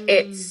that. Like,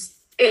 I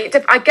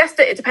guess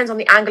that it depends on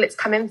the angle it's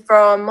coming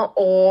from,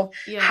 or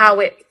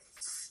how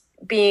it's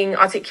being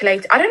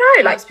articulated. I don't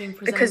know, like,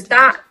 because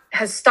that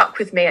has stuck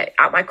with me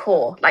at my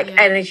core, like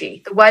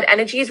energy. The word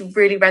energy is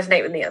really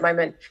resonate with me at the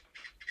moment.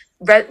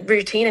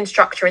 Routine and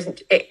structure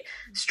isn't it.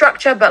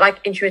 Structure, but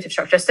like intuitive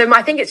structure. So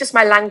I think it's just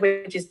my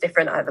language is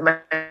different at the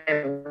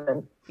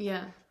moment.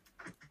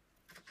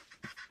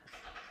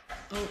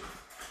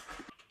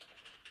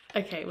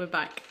 Okay, we're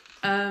back.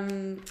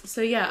 So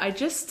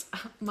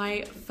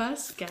my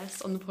first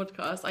guest on the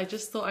podcast, I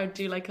just thought I'd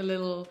do like a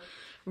little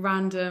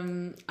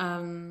random,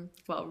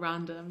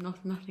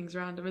 nothing's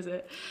random, is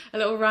it? A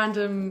little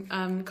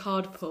random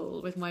card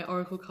pull with my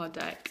Oracle card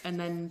deck, and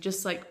then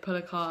just like pull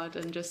a card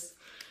and just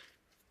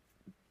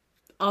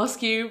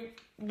ask you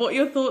what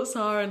your thoughts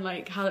are and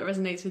like how it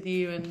resonates with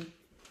you, and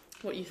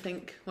what you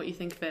think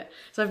of it.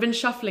 So I've been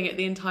shuffling it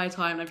the entire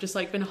time. I've just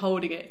like been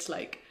holding it to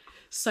like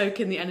soak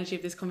in the energy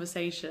of this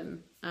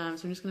conversation. So I'm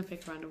just gonna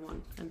pick a random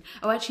one. And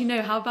actually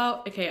no, how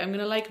about, okay, I'm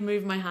gonna like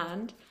move my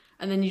hand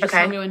and then you just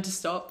tell me when to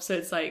stop. So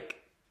it's like,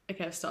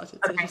 okay, I've started.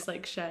 So just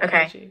like share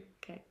energy.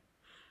 Okay.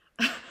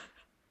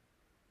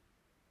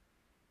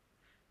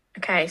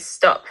 Okay,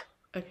 stop.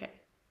 Okay,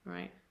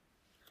 right.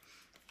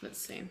 Let's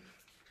see.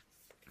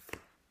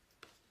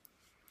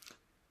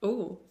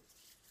 Oh,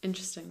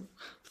 interesting.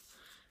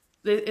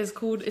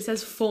 It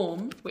says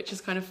form, which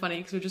is kind of funny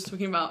because we're just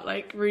talking about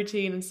like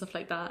routine and stuff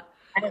like that.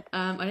 I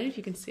don't know if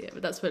you can see it,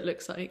 but that's what it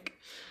looks like.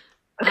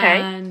 Okay.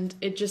 And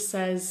it just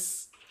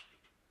says,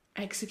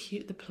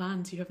 execute the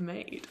plans you have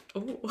made.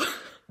 Oh.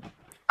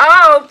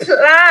 Oh,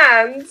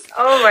 plans!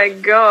 Oh my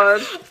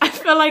god. I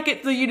feel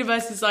like the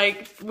universe is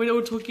like, we're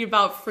all talking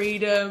about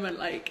freedom and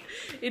like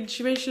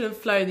intuition and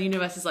flow, and the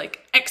universe is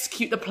like,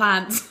 execute the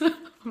plans.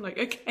 I'm like,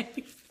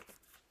 okay.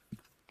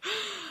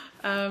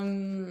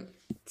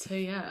 So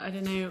yeah, I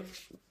don't know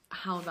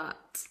how that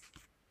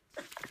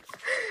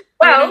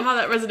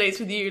resonates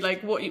with you,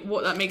 like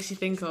what that makes you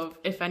think of,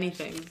 if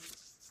anything.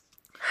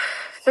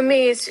 For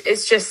me,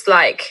 it's just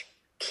like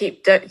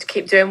keep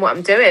doing what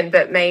I'm doing,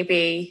 but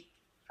maybe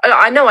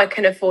I know I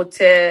can afford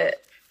to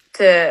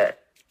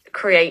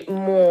create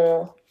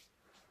more.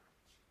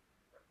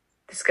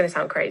 This is going to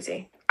sound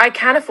crazy. I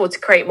can afford to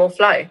create more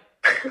flow.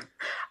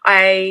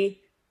 I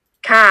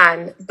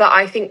can, but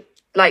I think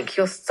like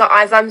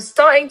as I'm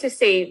starting to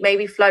see,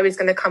 maybe flow is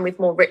going to come with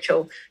more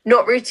ritual,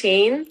 not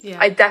routine. Yeah.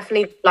 I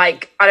definitely I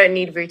don't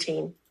need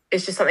routine.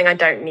 It's just something I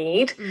don't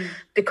need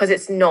because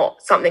it's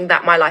not something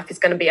that my life is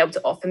going to be able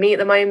to offer me at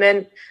the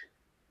moment.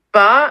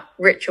 But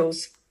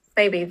rituals,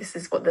 maybe this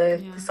is what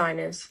the sign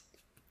is.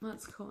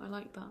 That's cool. I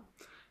like that.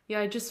 Yeah,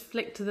 I just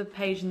flicked to the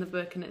page in the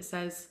book and it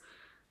says,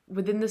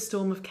 within the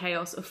storm of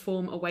chaos, a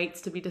form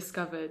awaits to be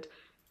discovered.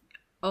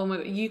 Oh my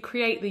God, you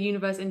create the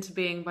universe into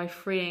being by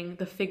freeing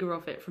the figure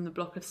of it from the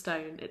block of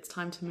stone. It's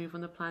time to move on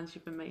the plans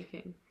you've been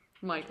making.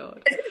 My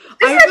God.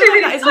 I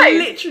feel like that is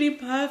literally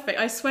perfect.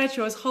 I swear to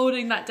you, I was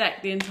holding that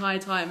deck the entire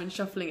time and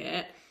shuffling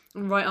it.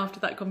 And right after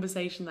that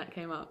conversation that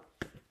came up.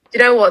 Do you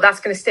know what?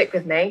 That's going to stick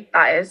with me.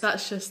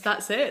 That's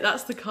it.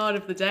 That's the card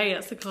of the day.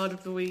 That's the card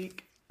of the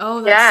week.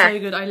 Oh, that's so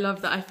good. I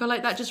love that. I feel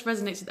like that just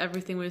resonates with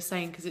everything we were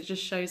saying because it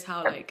just shows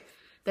how like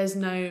there's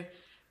no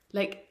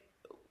like,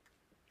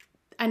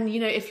 and you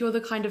know, if you're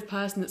the kind of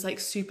person that's like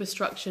super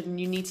structured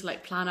and you need to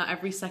like plan out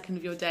every second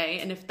of your day,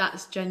 and if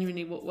that's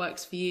genuinely what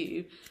works for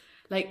you,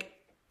 like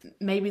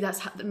maybe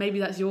that's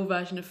your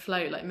version of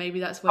flow. Like maybe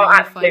that's where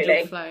you find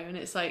your flow, and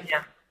it's like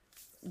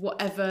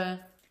whatever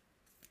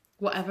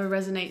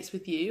resonates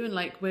with you. And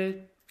like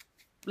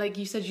like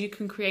you said, you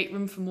can create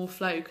room for more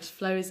flow because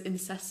flow is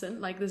incessant.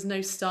 Like there's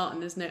no start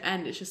and there's no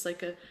end. It's just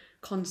like a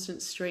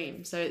constant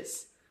stream. So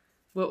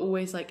we're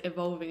always like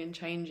evolving and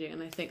changing.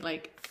 And I think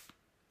like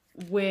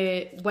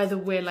whether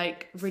we're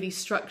like really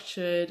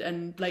structured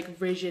and like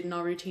rigid in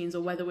our routines,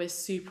 or whether we're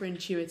super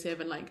intuitive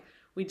and like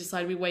we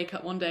decide we wake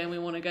up one day and we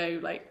want to go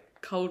like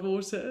cold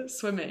water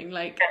swimming,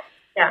 like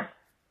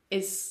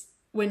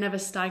we're never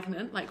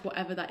stagnant, like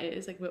whatever that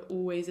is, like we're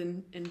always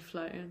in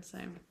flow. And so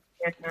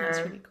that's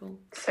really cool.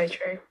 So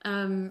true.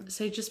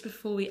 So just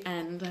before we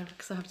end,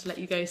 because I have to let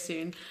you go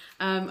soon,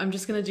 I'm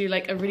just going to do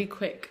like a really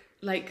quick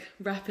like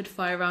rapid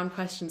fire round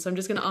questions. So I'm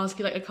just going to ask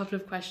you like a couple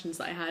of questions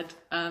that I had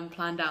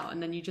planned out,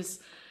 and then you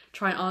just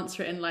try and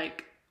answer it in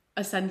like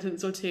a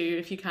sentence or two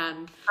if you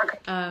can.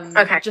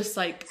 Okay. Just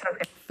like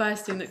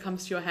first thing that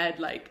comes to your head,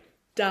 like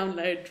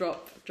download,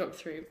 drop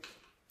through.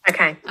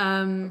 Okay.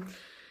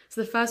 So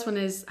the first one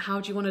is,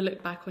 how do you want to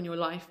look back on your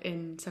life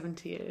in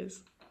 70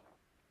 years?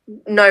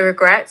 No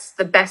regrets,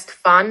 the best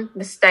fun,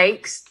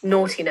 mistakes,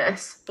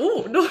 naughtiness.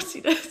 Oh,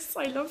 naughtiness.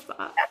 I love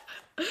that.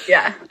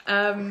 Yeah.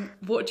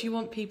 What do you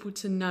want people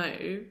to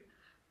know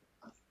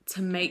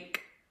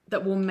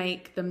that will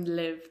make them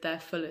live their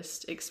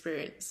fullest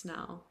experience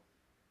now?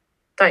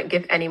 Don't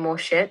give any more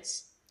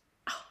shits.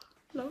 Oh,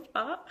 love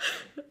that.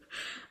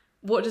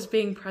 What does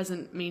being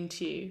present mean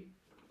to you?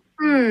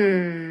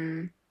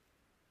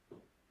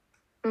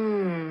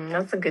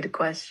 That's a good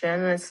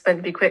question. It's meant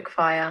to be quick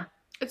fire.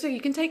 So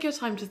you can take your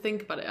time to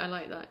think about it. I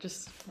like that.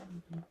 Just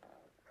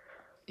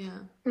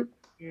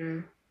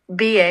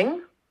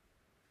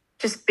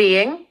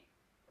being,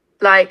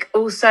 like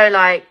also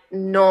like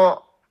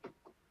not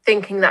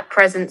thinking that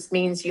presence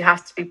means you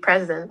have to be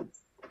present.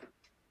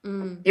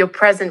 You're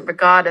present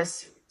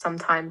regardless.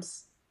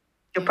 Sometimes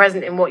you're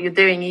present in what you're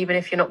doing, even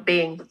if you're not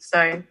being.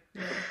 So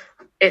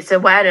it's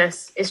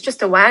awareness. It's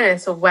just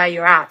awareness of where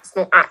you're at. It's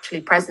not actually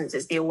presence.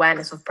 It's the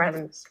awareness of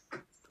presence.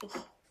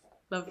 Oh,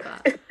 love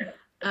that.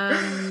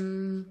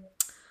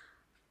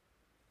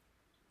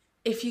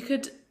 If you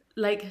could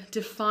like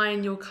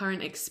define your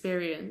current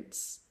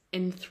experience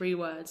in 3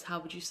 words,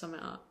 how would you sum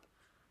it up?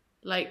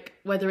 Like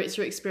whether it's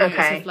your experience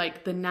of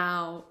like the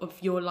now of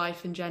your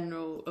life in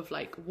general, of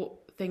like what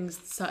things,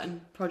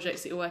 certain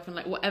projects that you're working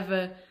on, like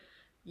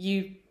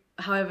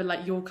however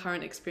like your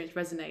current experience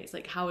resonates,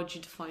 like how would you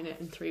define it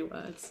in 3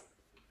 words?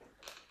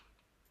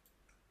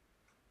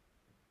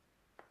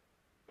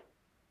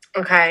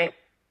 Okay.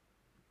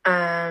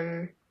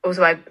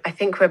 Also, I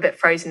think we're a bit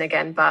frozen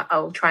again, but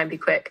I'll try and be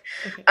quick.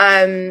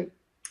 Okay.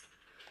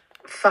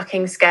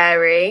 Fucking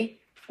scary,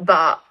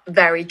 but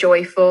very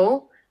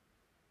joyful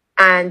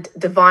and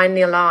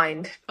divinely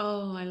aligned.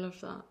 Oh, I love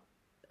that.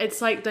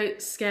 It's like the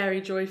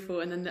scary,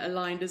 joyful, and then the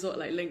aligned is what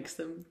like links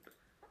them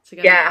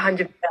together. Yeah,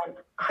 100%.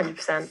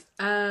 100%.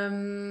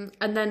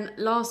 And then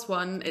last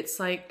one, it's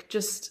like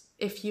just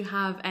if you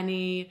have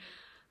any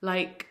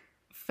like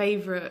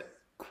favorite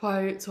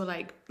quotes or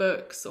like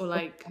books or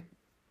like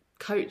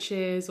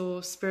coaches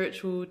or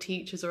spiritual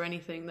teachers or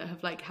anything that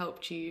have like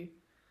helped you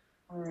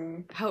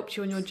on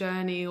your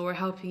journey or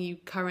helping you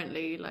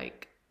currently,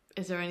 like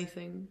is there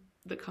anything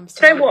that comes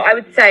to Do you know mind? what I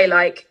would say?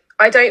 Like,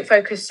 I don't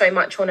focus so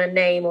much on a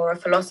name or a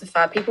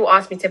philosopher. People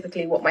ask me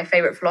typically what my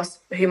favorite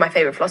philosopher, who my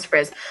favorite philosopher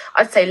is.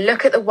 I'd say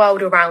look at the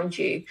world around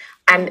you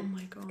Oh and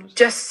my god.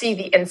 just see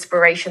the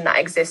inspiration that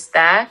exists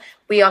there.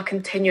 We are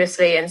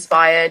continuously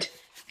inspired.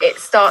 It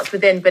starts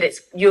within, but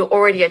you're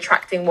already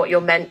attracting what you're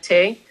meant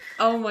to.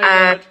 Oh my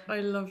god, I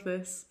love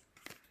this.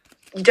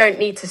 You don't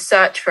need to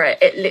search for it.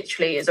 It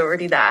literally is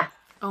already there.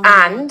 Oh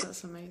my And god,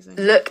 that's amazing.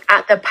 look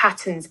at the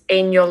patterns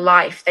in your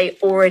life. They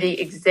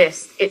already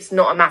exist. It's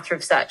not a matter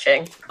of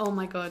searching. Oh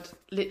my god,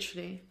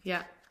 literally,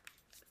 yeah.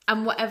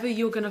 And whatever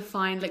you're gonna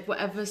find, like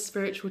whatever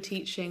spiritual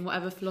teaching,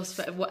 whatever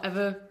philosopher,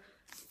 whatever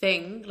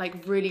thing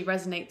like really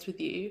resonates with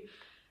you,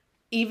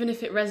 even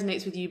if it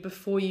resonates with you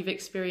before you've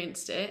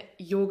experienced it,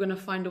 you're gonna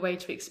find a way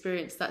to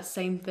experience that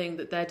same thing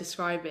that they're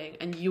describing,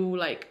 and you'll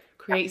like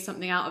create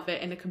something out of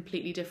it in a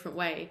completely different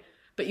way.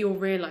 But you'll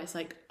realize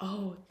like,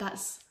 oh,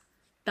 that's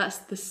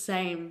the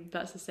same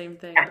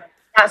thing. Yeah.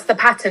 That's the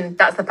pattern.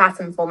 That's the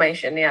pattern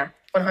formation. Yeah,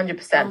 Oh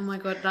 100%. my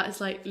god, that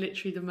is like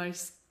literally the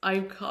most. I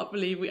can't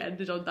believe we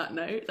ended on that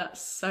note. That's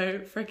so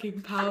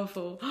freaking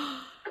powerful.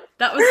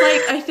 That was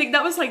like, I think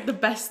that was like the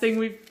best thing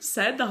we've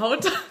said the whole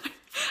time.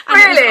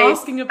 And it Really? was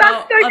asking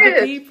about That's so other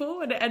good.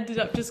 people, and it ended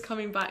up just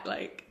coming back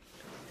like.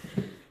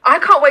 I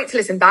can't wait to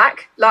listen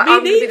back. Like, Me I'm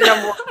gonna be the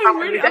neither. number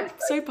one. I'm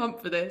so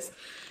pumped for this.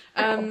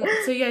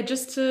 So yeah,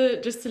 just to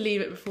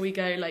leave it before we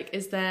go, like,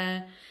 is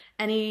there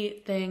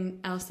anything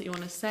else that you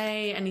want to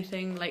say?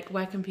 Anything like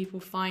where can people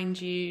find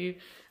you?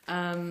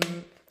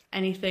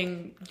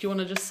 Anything? Do you want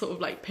to just sort of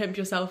like pimp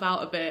yourself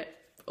out a bit,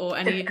 or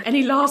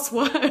any last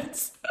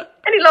words?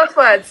 Any last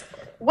words?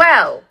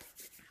 Well,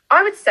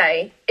 I would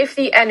say if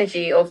the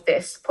energy of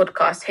this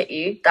podcast hit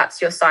you,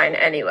 that's your sign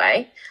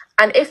anyway.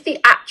 And if the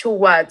actual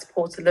words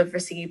portal of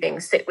receiving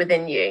sit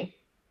within you,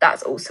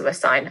 that's also a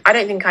sign. I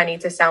don't think I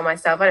need to sell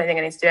myself. I don't think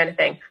I need to do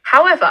anything.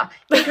 However,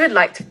 if you would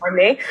like to find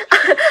me,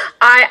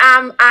 I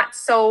am at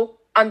soul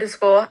 _and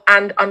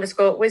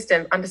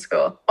 _wisdom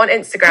 _ on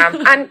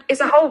Instagram. And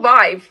it's a whole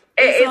vibe.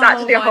 It is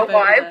actually a whole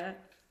vibe.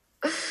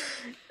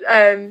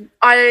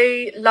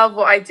 I love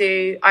what I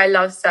do. I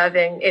love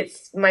serving.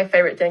 It's my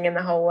favorite thing in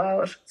the whole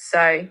world.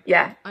 So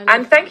yeah.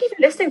 And thank you for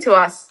listening to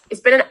us.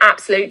 It's been an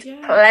absolute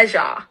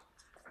pleasure.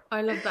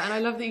 I love that. And I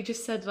love that you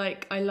just said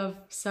like I love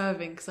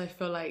serving, because I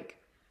feel like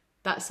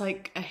that's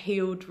like a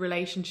healed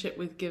relationship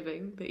with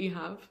giving that you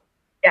have.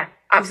 Yeah,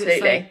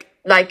 absolutely.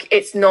 Like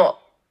it's not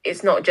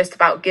just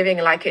about giving.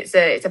 Like it's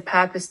a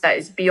purpose that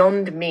is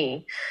beyond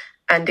me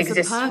and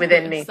exists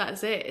within me.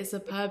 That's it. It's a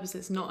purpose.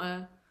 It's not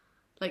a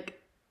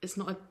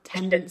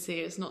tendency.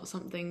 It's not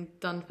something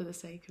done for the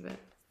sake of it.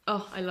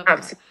 Oh, I love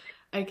that.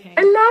 Okay.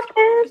 I love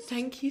it.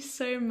 Thank you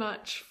so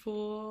much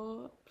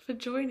for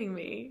joining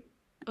me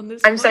on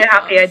this. I'm so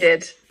happy I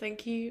did.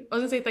 Thank you. I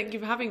was gonna say thank you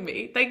for having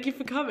me. Thank you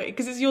for coming,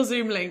 because it's your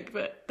Zoom link,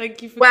 but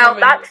thank you for coming. Well,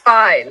 that's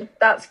fine.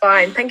 That's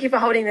fine. Thank you for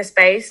holding the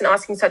space and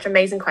asking such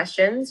amazing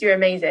questions. You're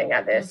amazing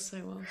at this.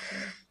 You're so welcome.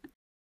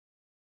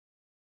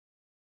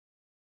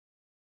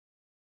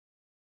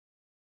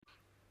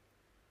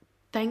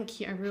 Thank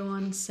you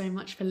everyone so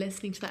much for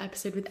listening to that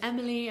episode with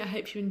Emily. I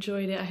hope you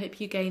enjoyed it. I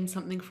hope you gained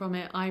something from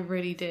it. I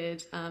really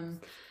did. And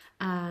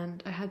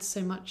I had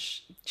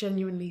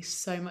genuinely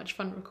so much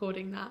fun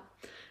recording that.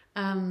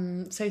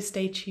 So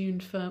stay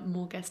tuned for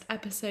more guest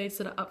episodes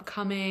that are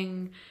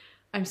upcoming.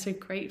 I'm so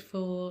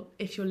grateful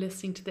if you're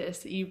listening to this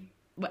that you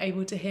were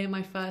able to hear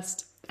my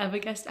first ever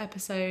guest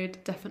episode.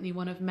 Definitely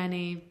one of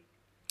many.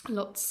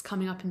 Lots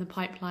coming up in the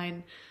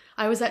pipeline.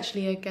 I was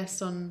actually a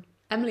guest on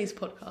Emily's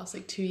podcast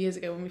like 2 years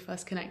ago when we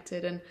first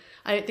connected, and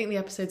I don't think the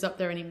episode's up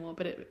there anymore,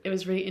 but it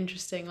was really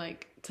interesting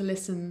like to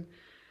listen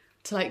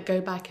to, like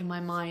go back in my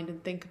mind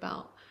and think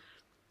about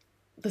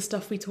the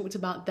stuff we talked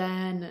about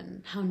then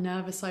and how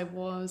nervous I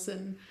was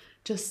and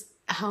just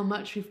how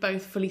much we've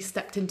both fully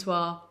stepped into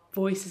our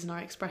voices and our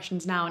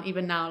expressions now. And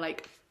even now,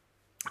 like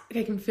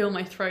I can feel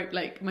my throat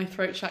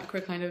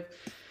chakra kind of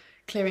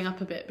clearing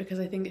up a bit, because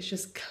I think it's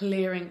just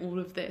clearing all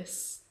of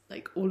this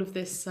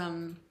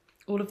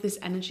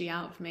energy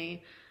out of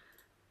me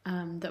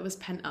that was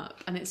pent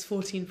up. And it's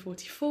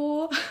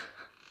 14:44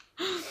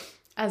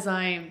 as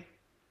I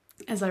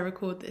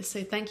record this.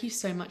 So thank you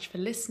so much for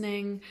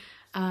listening.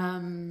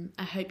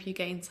 I hope you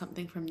gained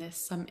something from this,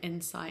 some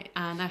insight,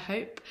 and I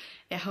hope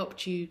it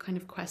helped you kind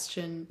of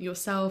question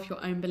yourself,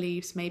 your own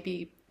beliefs.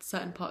 Maybe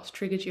certain parts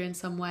triggered you in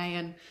some way,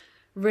 and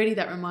really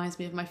that reminds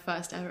me of my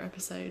first ever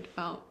episode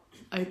about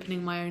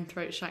opening my own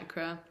throat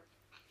chakra,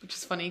 which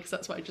is funny because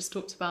that's what I just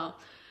talked about.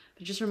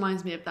 But it just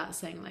reminds me of that,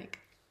 saying like,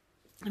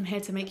 I'm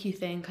here to make you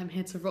think, I'm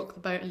here to rock the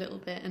boat a little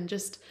bit and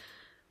just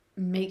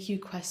make you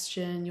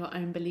question your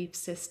own belief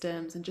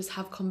systems and just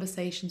have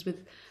conversations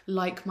with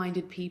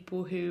like-minded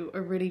people who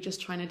are really just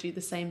trying to do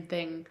the same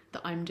thing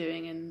that I'm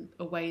doing in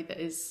a way that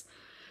is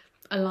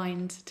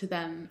aligned to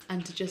them,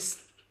 and to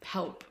just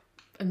help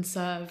and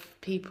serve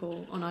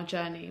people on our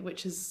journey,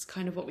 which is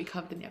kind of what we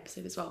covered in the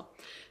episode as well.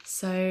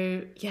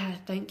 So yeah,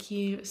 thank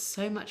you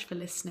so much for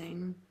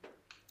listening.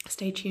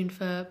 Stay tuned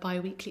for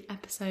bi-weekly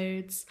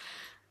episodes,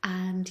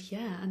 and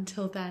yeah,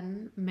 until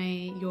then,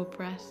 may your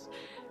breath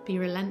be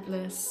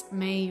relentless,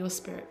 may your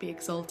spirit be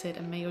exalted,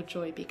 and may your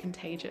joy be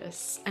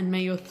contagious, and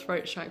may your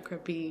throat chakra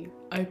be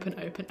open,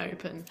 open,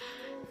 open.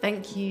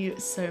 Thank you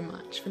so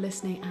much for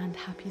listening, and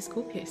happy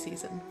Scorpio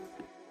season.